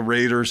the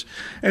Raiders.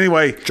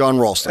 Anyway, John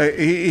Ralston.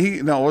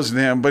 No, it wasn't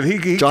him, but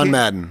he John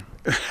Madden,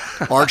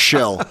 Art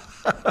Shell,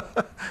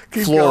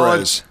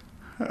 Flores.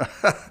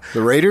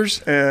 The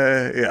Raiders?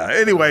 Yeah.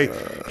 Anyway,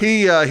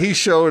 he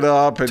showed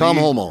up. And Tom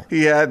Holmoe.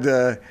 He had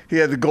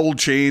the gold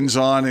chains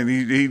on, and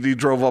he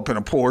drove up in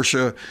a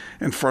Porsche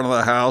in front of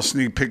the house,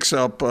 and he picks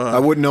up. I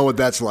wouldn't know what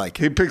that's like.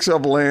 He picks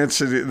up Lance,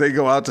 and they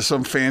go out to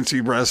some fancy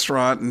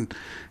restaurant,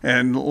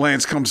 and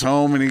Lance comes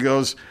home, and he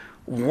goes,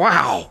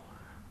 "Wow,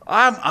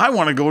 I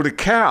want to go to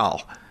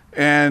Cal."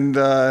 And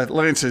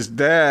Lance's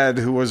dad,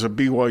 who was a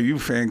BYU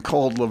fan,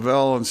 called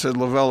Lavelle and said,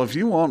 "Lavelle, if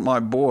you want my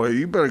boy,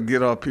 you better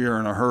get up here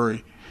in a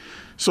hurry."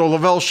 So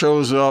Lavelle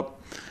shows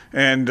up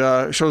in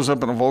a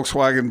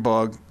Volkswagen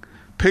Bug,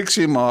 picks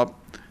him up,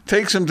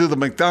 takes him to the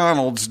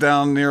McDonald's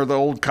down near the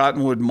old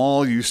Cottonwood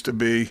Mall used to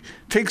be,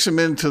 takes him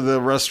into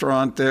the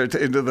restaurant there,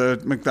 into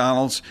the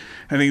McDonald's,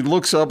 and he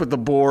looks up at the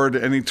board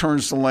and he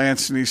turns to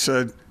Lance and he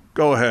said,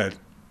 "Go ahead,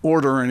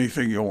 order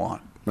anything you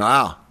want."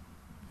 Wow.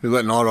 You're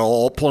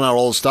pulling out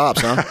all the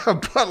stops, huh?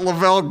 But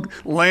Lavelle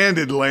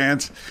landed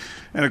Lance.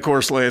 And, of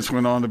course, Lance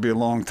went on to be a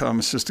long-time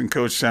assistant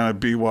coach down at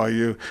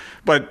BYU.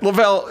 But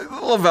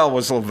Lavelle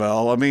was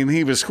Lavelle. I mean,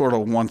 he was sort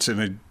of once in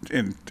a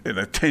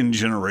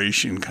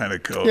 10-generation kind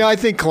of coach. Yeah, I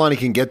think Kalani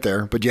can get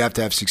there, but you have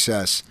to have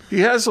success. He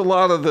has a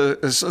lot of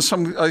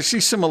I see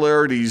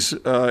similarities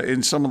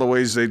in some of the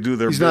ways they do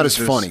their business. He's not as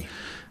funny.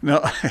 No,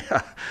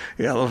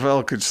 yeah,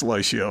 Lavelle could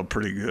slice you up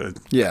pretty good.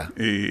 Yeah,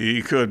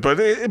 he could, but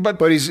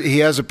he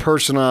has a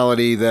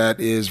personality that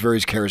is very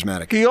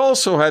charismatic. He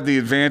also had the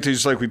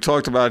advantage, like we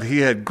talked about. He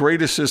had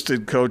great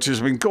assistant coaches.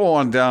 I mean, go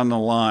on down the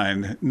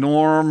line: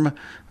 Norm,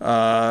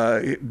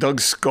 Doug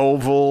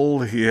Scoville.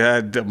 He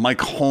had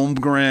Mike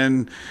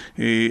Holmgren.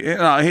 He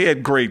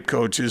had great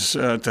coaches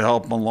to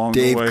help him along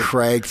the way.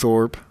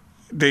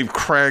 Dave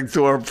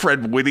Cragthorpe,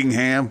 Fred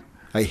Whittingham.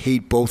 I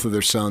hate both of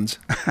their sons.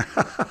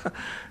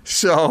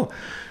 But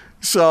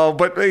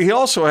he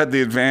also had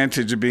the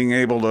advantage of being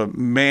able to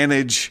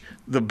manage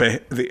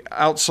the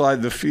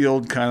outside the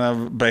field kind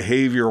of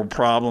behavioral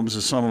problems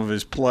of some of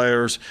his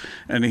players,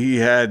 and he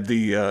had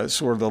the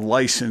sort of the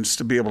license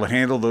to be able to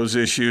handle those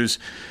issues.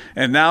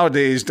 And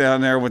nowadays, down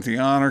there with the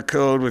honor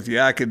code, with the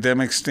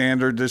academic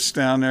standard that's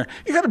down there,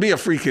 you got to be a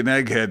freaking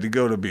egghead to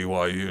go to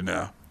BYU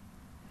now.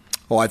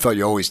 Oh, I thought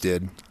you always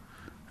did.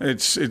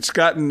 It's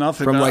gotten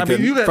nothing from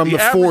from the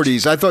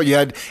 40s. I thought you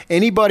had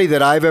anybody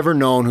that I've ever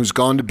known who's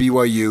gone to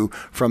BYU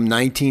from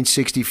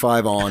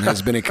 1965 on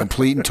has been a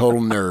complete and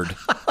total nerd.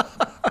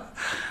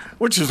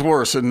 Which is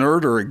worse, a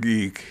nerd or a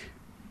geek?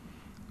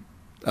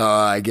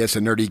 I guess a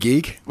nerdy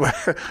geek. Well,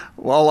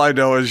 all I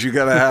know is you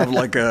got to have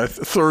like a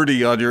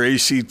 30 on your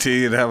ACT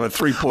and have a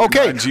 3.9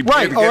 GPA.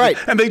 Right, all right.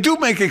 And they do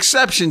make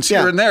exceptions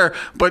here and there,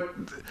 but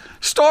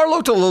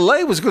Starlo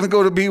Lele was going to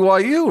go to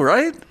BYU,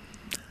 right?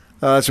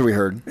 That's what we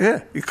heard.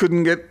 Yeah, he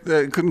couldn't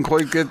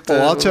quite get.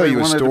 I'll tell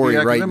you a story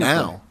right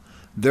now.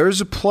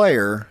 There's a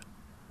player,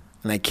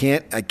 and I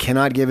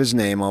cannot give his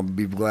name. I'll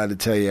be glad to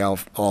tell you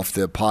off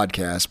the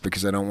podcast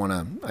because I don't want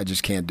to. I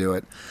just can't do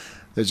it.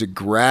 There's a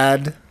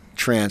grad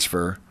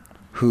transfer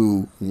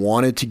who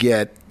wanted to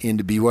get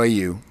into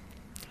BYU,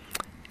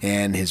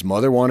 and his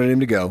mother wanted him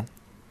to go.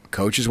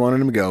 Coaches wanted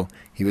him to go.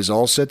 He was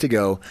all set to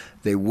go.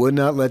 They would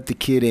not let the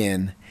kid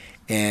in.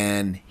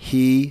 And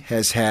he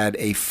has had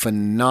a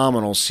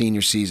phenomenal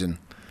senior season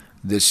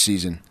this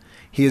season.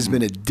 He has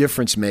been a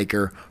difference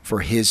maker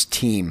for his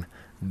team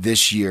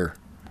this year.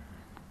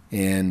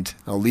 And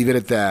I'll leave it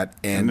at that.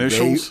 And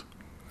initials?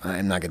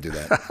 I'm not going to do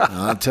that.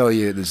 I'll tell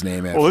you his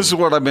name after. Well, this is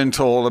what I've been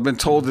told. I've been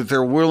told that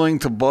they're willing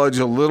to budge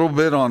a little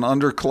bit on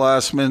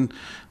underclassmen,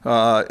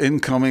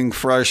 incoming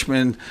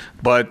freshmen,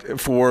 but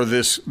for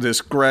this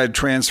grad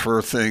transfer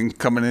thing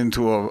coming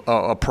into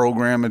a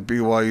program at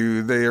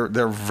BYU,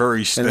 they're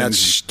very stingy. And that's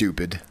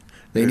stupid.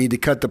 They need to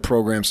cut the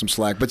program some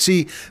slack. But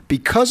see,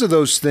 because of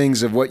those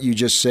things of what you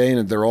just say,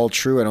 and they're all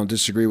true, I don't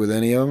disagree with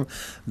any of them,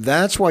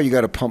 that's why you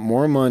got to pump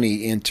more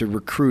money into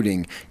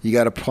recruiting. You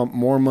got to pump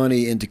more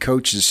money into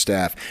coaches'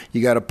 staff.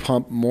 You got to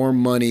pump more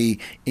money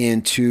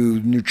into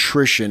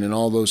nutrition and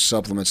all those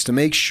supplements to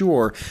make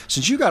sure,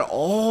 since you got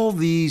all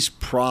these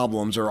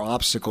problems or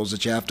obstacles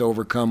that you have to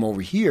overcome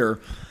over here,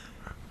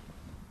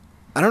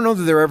 I don't know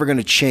that they're ever going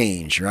to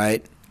change,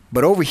 right?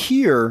 But over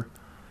here,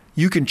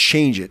 you can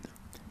change it.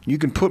 You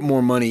can put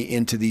more money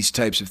into these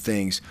types of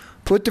things.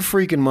 Put the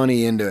freaking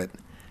money into it.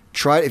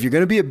 Try, if you're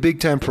going to be a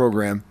big-time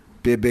program,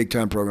 be a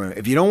big-time program.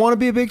 If you don't want to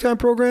be a big-time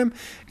program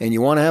and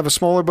you want to have a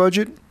smaller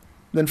budget,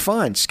 then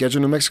fine,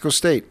 schedule New Mexico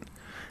State.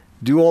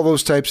 Do all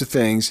those types of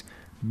things,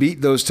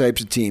 beat those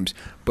types of teams.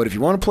 But if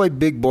you want to play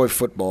big boy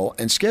football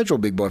and schedule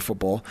big boy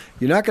football,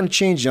 you're not going to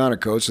change the honor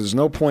code, so there's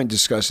no point in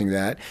discussing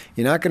that.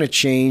 You're not going to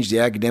change the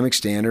academic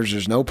standards.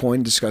 There's no point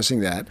in discussing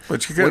that.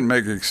 But you can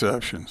make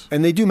exceptions.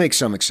 And they do make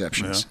some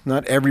exceptions. Yeah.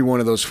 Not every one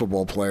of those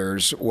football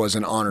players was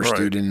an honor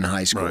student in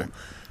high school. Right.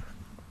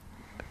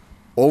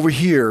 Over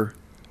here,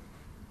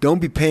 don't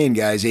be paying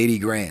guys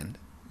 $80,000.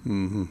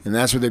 Mm-hmm. And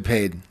that's what they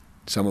paid,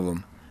 some of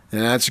them.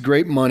 And that's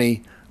great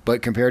money,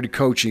 but compared to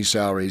coaching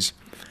salaries,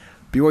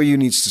 BYU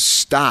needs to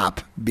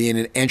stop being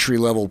an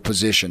entry-level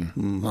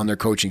position on their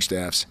coaching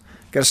staffs.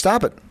 Got to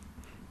stop it.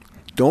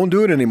 Don't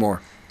do it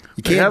anymore.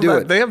 You can't do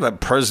it. They have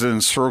that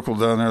president's circle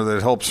down there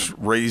that helps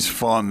raise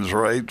funds,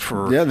 right?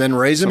 Then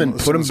raise them and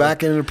put them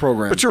back into the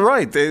program. But you're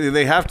right.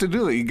 They have to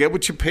do that. You get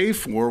what you pay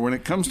for when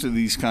it comes to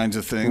these kinds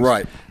of things.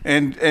 Right.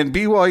 And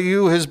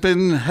BYU has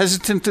been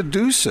hesitant to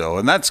do so,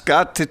 and that's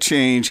got to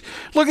change.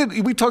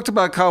 We talked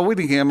about Kyle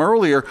Whittingham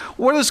earlier.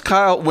 What is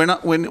Kyle,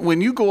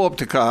 when you go up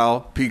to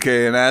Kyle,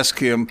 PK, and ask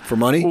him for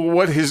money,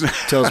 what his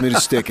tells me to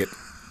stick it.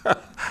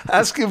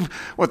 Ask him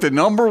what the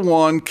number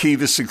one key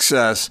to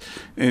success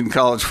in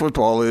college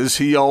football is.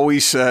 He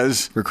always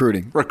says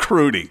recruiting.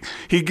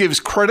 He gives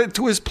credit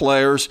to his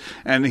players,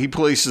 and he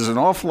places an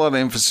awful lot of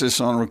emphasis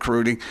on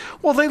recruiting.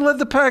 Well, they led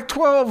the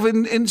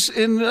Pac-12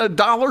 in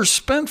dollars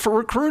spent for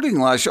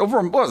recruiting last year.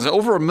 Over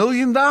 $1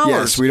 million.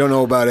 Yes, we don't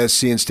know about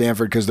SC and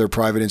Stanford because they're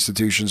private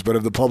institutions, but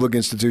of the public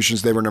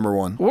institutions, they were number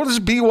one. What does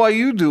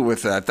BYU do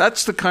with that?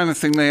 That's the kind of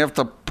thing they have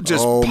to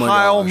just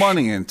pile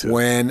money into.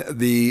 When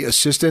the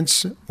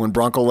assistants, when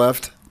Bronco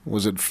left,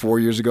 was it 4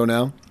 years ago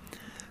now?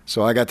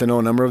 So I got to know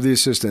a number of the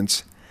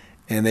assistants,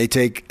 and they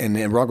take, and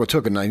Bronco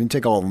took it, and I didn't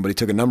take all of them, but he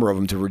took a number of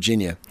them to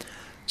Virginia.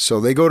 So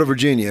they go to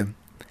Virginia,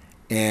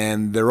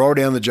 and they're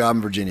already on the job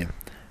in Virginia.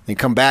 They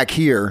come back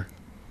here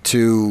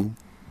to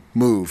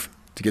move,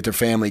 to get their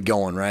family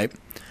going, right?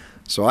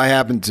 So I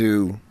happened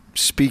to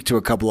speak to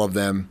a couple of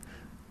them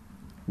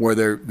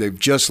where they've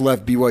just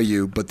left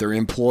BYU, but they're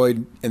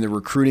employed and they're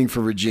recruiting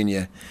for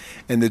Virginia.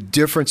 And the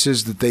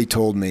differences that they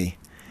told me,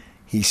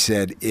 he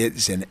said,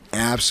 it's an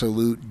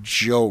absolute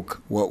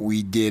joke what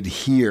we did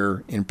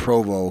here in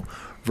Provo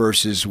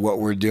versus what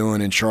we're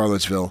doing in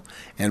Charlottesville,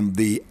 and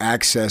the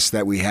access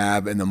that we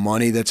have and the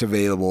money that's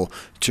available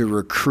to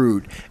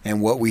recruit,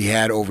 and what we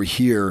had over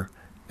here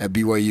at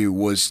BYU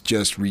was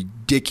just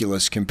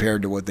ridiculous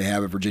compared to what they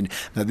have at Virginia.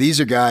 Now, these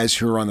are guys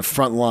who are on the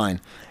front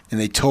line, and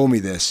they told me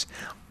this.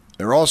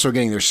 They're also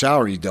getting their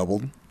salaries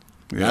doubled.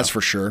 Yeah. That's for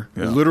sure.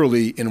 Yeah.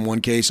 Literally, in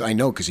one case, I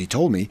know because he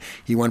told me,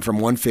 he went from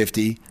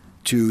 $150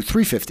 to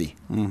 $350.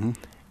 Mm-hmm.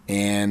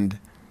 And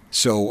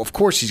so, of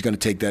course, he's going to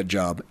take that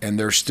job. And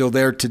they're still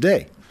there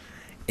today.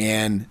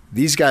 And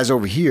these guys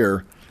over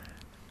here,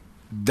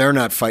 they're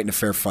not fighting a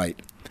fair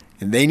fight.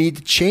 And they need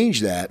to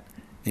change that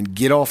and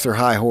get off their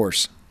high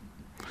horse.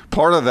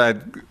 Part of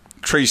that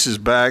traces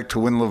back to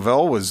when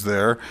Lavelle was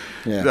there.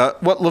 Yeah.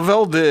 What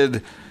Lavelle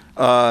did,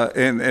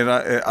 and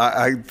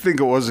I think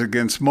it was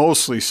against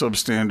mostly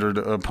substandard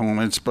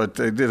opponents, but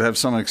they did have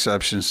some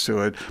exceptions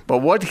to it. But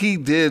what he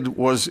did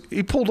was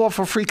he pulled off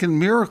a freaking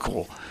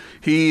miracle.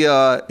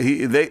 And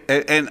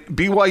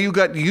BYU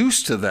got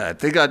used to that.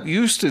 They got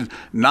used to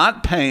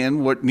not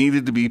paying what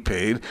needed to be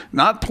paid,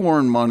 not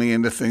pouring money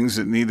into things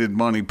that needed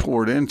money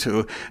poured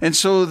into, and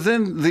so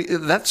then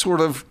that sort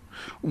of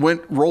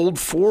rolled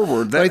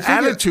forward. That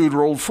attitude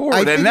rolled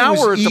forward, and now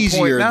we're at the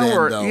point.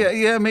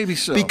 Now maybe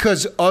so,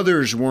 because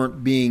others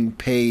weren't being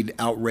paid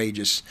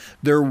outrageous.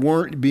 There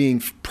weren't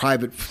being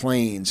private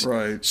planes,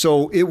 right?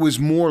 So it was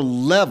more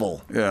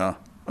level,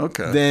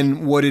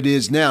 than what it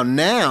is now.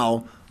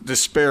 Now,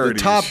 disparity, the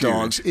top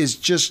dogs is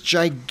just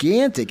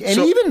gigantic, and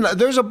even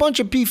there's a bunch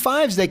of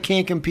P5s that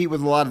can't compete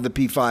with a lot of the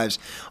P5s.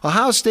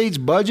 Ohio State's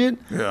budget,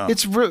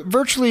 it's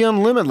virtually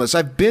unlimitless.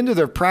 I've been to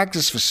their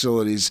practice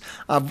facilities.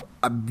 I've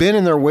been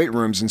in their weight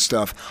rooms and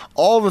stuff.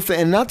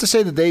 And not to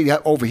say that they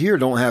over here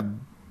don't have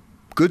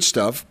good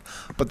stuff,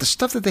 but the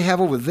stuff that they have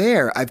over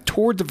there, I've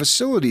toured the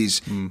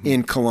facilities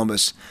in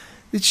Columbus.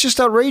 It's just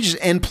outrageous.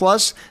 And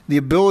plus, the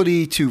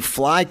ability to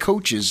fly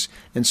coaches,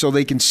 and so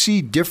they can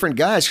see different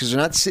guys because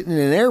they're not sitting in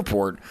an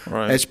airport.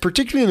 Right. It's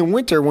particularly in the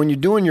winter when you're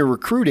doing your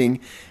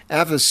recruiting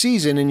after the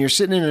season and you're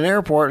sitting in an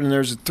airport and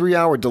there's a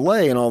 3-hour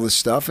delay and all this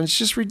stuff, and it's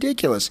just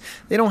ridiculous.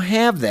 They don't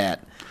have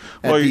that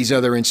at these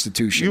other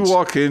institutions. You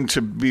walk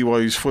into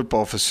BYU's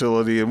football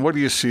facility, and what do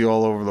you see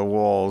all over the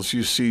walls?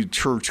 You see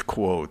church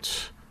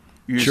quotes.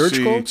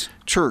 Church quotes?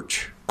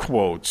 Church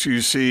quotes.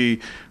 You see,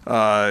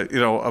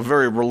 a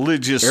very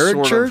religious Eric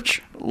sort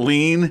church? of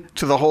lean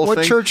to the whole thing.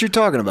 What church are you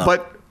talking about?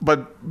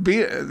 But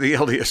the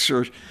LDS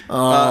church.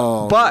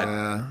 But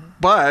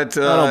I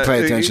don't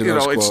pay attention to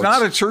those quotes. It's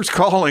not a church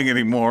calling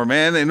anymore,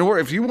 man. And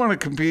if you want to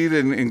compete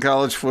in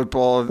college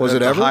football at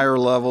the higher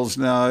levels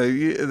now,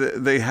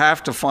 they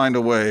have to find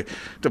a way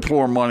to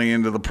pour money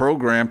into the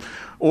program.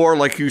 Or,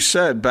 like you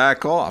said,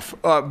 back off.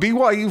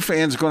 BYU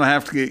fans are going to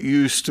have to get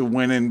used to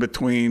winning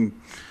between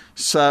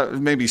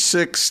maybe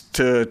 6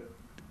 to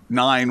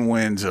 9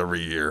 wins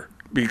every year.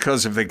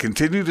 Because if they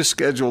continue to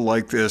schedule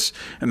like this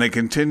and they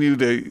continue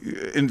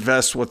to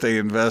invest what they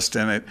invest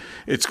in it,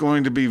 it's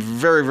going to be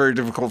very, very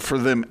difficult for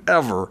them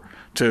ever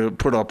to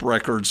put up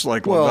records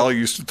like Lavelle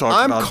used to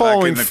talk about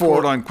back in the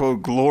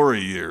quote-unquote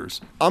glory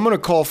years. I'm going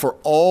to call for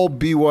all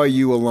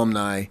BYU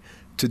alumni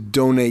to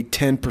donate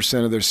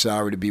 10% of their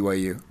salary to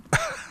BYU.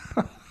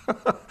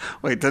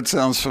 Wait, that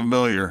sounds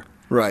familiar.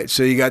 Right.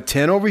 So you got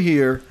 10 over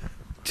here,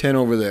 10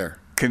 over there.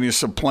 Can you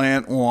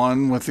supplant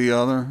one with the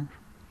other?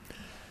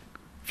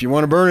 If you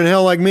want to burn in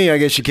hell like me, I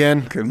guess you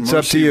can. It's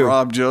up to you.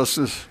 Rob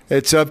Justice?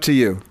 It's up to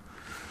you.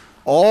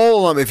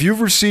 If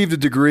you've received a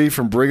degree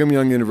from Brigham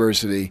Young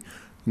University,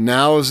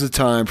 now is the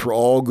time for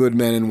all good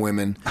men and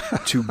women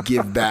to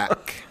give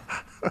back.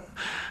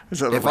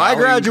 If I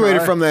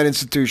graduated from that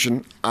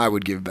institution, I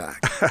would give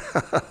back.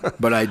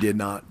 But I did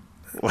not.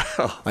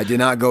 Well, I did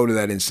not go to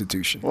that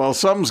institution. Well,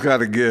 something's got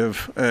to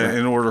give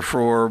in order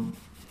for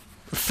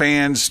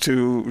fans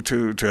to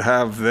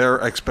have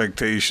their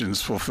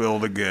expectations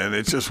fulfilled again.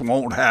 It just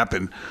won't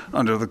happen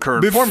under the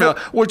current formula,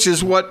 which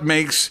is what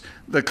makes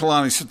the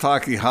Kalani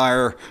Sitake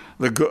hire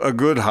a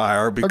good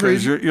hire,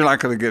 because you're not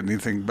going to get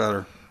anything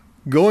better.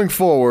 Going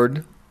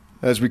forward,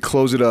 as we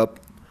close it up,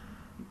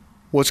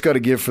 what's got to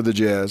give for the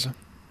Jazz?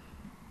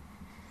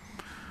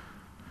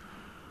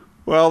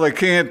 Well, they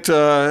can't.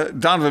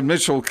 Donovan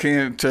Mitchell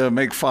can't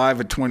make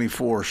 5 of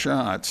 24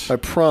 shots. I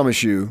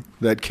promise you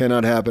that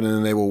cannot happen,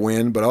 and they will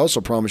win. But I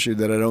also promise you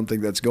that I don't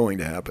think that's going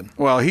to happen.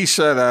 Well, he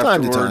said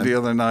afterward the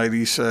other night,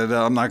 he said,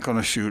 "I'm not going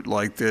to shoot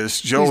like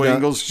this."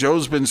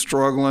 Joe's been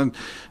struggling.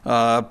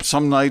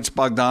 Some nights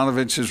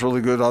Bogdanovich is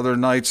really good. Other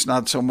nights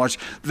not so much.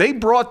 They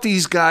brought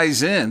these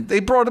guys in. They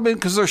brought them in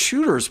because they're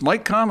shooters.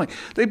 Mike Conley.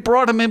 They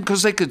brought them in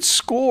because they could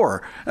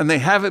score, and they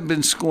haven't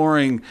been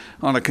scoring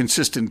on a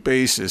consistent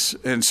basis.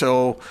 And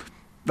so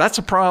that's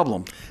a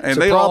problem. And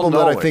it's a problem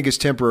that I think is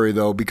temporary,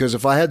 though, because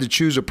if I had to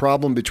choose a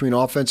problem between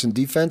offense and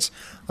defense,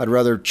 I'd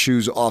rather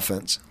choose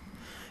offense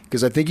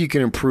because I think you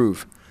can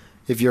improve.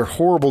 If you're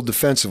horrible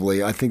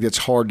defensively, I think it's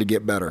hard to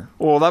get better.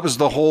 Well, that was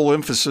the whole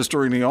emphasis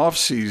during the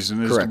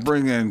offseason, is to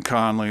bring in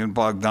Conley and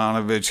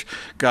Bogdanovich,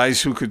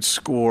 guys who could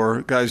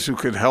score, guys who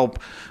could help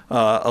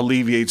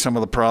alleviate some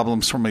of the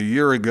problems from a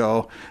year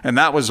ago. And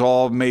that was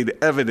all made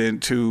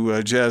evident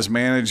to Jazz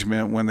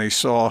management when they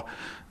saw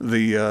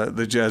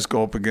the Jazz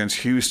go up against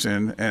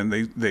Houston, and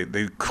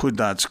they could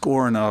not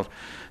score enough.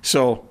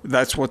 So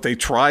that's what they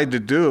tried to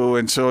do,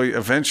 and so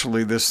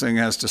eventually this thing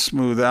has to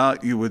smooth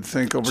out, you would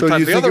think, over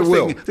time.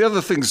 The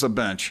other thing's the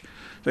bench.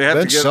 They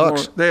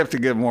have to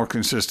get more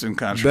consistent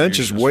contributions. Bench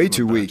is way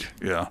too weak.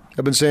 Yeah.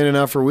 I've been saying it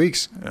now for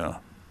weeks. Yeah.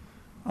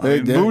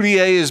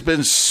 Moutier has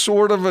been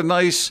sort of a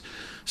nice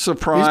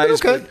surprise.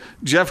 He's been okay.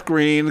 But Jeff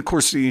Green, of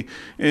course, the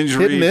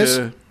injury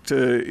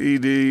to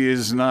ED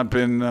has not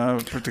been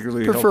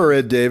particularly helpful. Prefer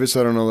Ed Davis.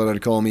 I don't know that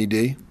I'd call him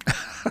ED.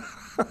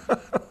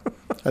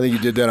 I think you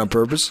did that on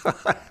purpose.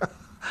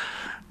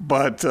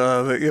 But,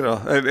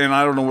 and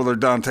I don't know whether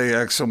Dante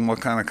Exum, what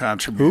kind of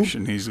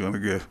contribution he's going to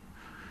give.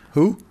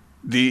 Who?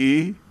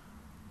 DE?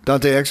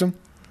 Dante Exum?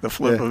 The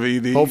flip of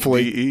ED?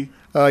 Hopefully. DE?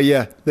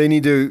 Yeah, they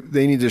need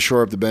to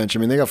shore up the bench. I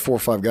mean, they got 4 or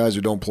 5 guys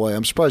who don't play.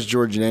 I'm surprised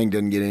George Niang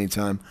didn't get any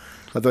time.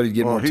 I thought he'd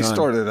get more time. He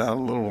started out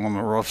a little on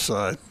the rough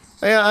side.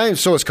 Yeah,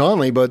 so is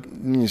Conley, but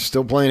you're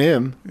still playing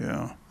him.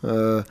 Yeah.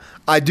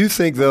 I do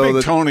think, though,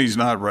 that Tony's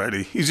not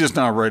ready. He's just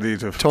not ready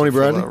to Tony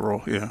Bradley? fill that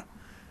role.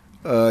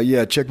 Yeah.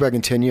 Yeah, check back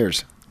in 10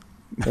 years.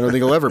 I don't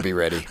think he'll ever be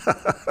ready.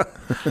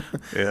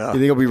 Yeah. You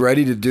think he'll be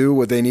ready to do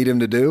what they need him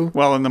to do?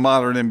 Well, in the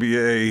modern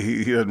NBA,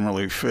 he doesn't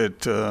really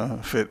fit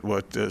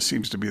what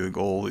seems to be the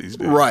goal these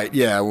days. Right.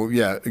 Yeah. Well,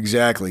 yeah.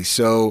 Exactly.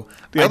 So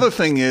the other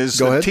thing is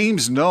that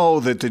teams know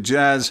that the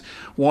Jazz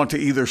want to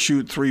either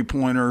shoot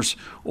 3-pointers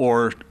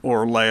or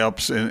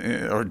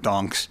layups or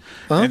dunks,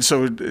 and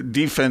so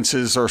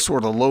defenses are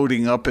sort of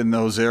loading up in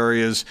those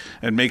areas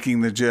and making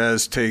the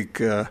Jazz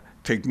take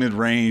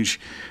mid-range.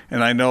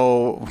 And I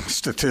know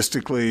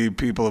statistically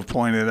people have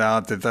pointed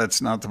out that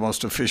that's not the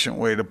most efficient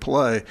way to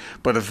play.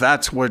 But if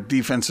that's what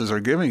defenses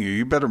are giving you,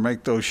 you better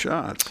make those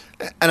shots.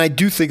 And I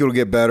do think it'll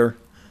get better.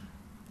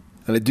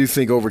 And I do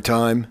think over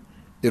time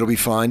it'll be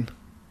fine.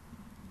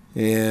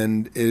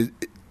 And it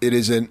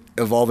is an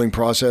evolving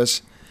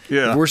process.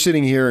 Yeah. If we're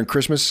sitting here in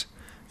Christmas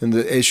and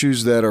the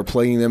issues that are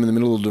plaguing them in the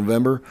middle of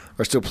November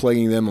are still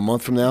plaguing them a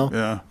month from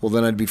now, well,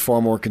 then I'd be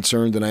far more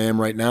concerned than I am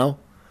right now.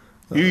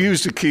 You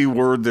used a key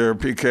word there,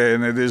 PK,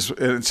 and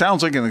it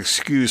sounds like an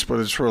excuse, but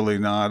it's really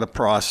not. A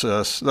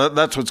process.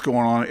 That's what's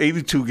going on.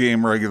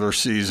 82-game regular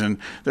season.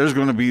 There's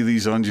going to be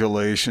these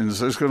undulations.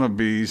 There's going to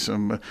be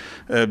some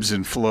ebbs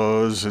and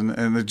flows.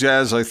 And the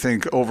Jazz, I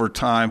think, over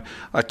time,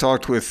 I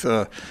talked with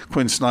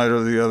Quinn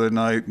Snyder the other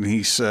night, and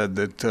he said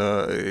that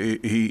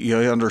he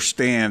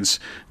understands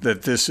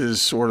that this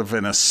is sort of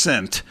an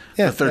ascent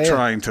that they're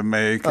trying to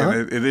make,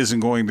 and it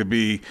isn't going to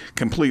be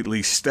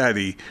completely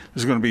steady.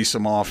 There's going to be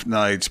some off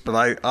nights,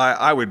 but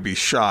I would be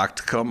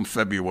shocked come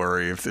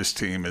February if this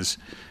team is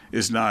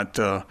not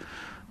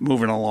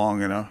moving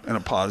along in a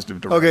positive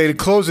direction. Okay, to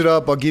close it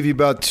up, I'll give you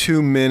about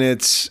 2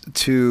 minutes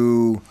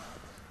to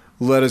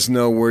let us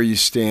know where you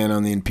stand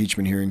on the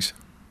impeachment hearings.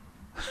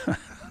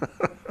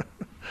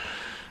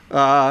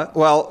 I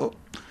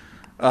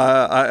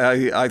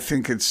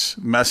think it's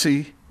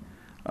messy.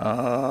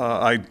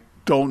 I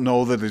don't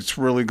know that it's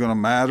really going to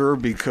matter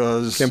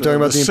because I'm talking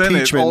about the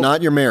impeachment,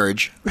 not your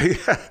marriage.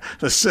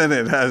 The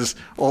Senate has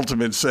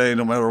ultimate say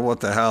no matter what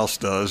the House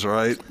does,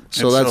 right?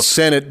 So that's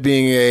Senate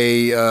being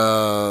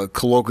a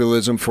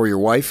colloquialism for your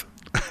wife?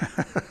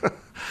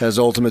 Has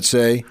ultimate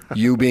say,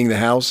 you being the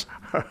House?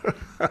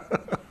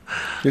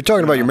 You're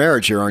talking about your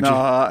marriage here, aren't you?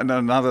 No,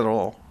 not at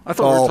all. I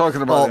thought we were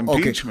talking about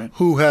impeachment. Okay.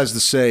 Who has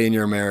the say in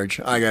your marriage?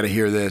 I got to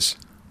hear this.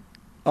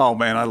 Oh,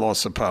 man, I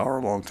lost the power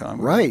a long time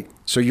ago. Right.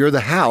 So you're the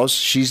House,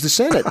 she's the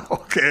Senate.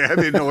 Okay, I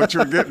didn't know what you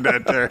were getting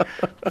at there,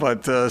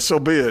 but so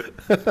be it.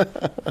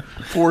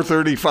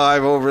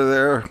 435 over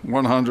there,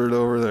 100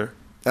 over there.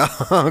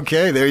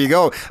 Okay, there you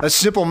go. A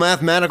simple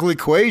mathematical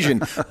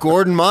equation.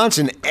 Gordon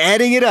Monson,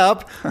 adding it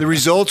up, the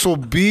results will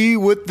be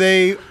what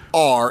they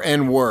are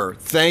and were.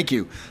 Thank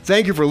you.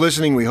 Thank you for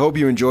listening. We hope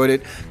you enjoyed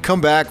it.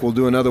 Come back. We'll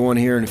do another one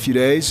here in a few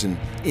days. And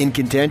In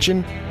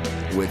Contention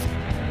with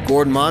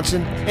Gordon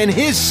Monson and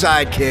his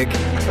sidekick,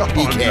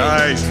 PK.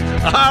 Nice.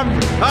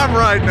 I'm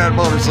riding that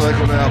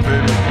motorcycle now,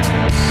 baby.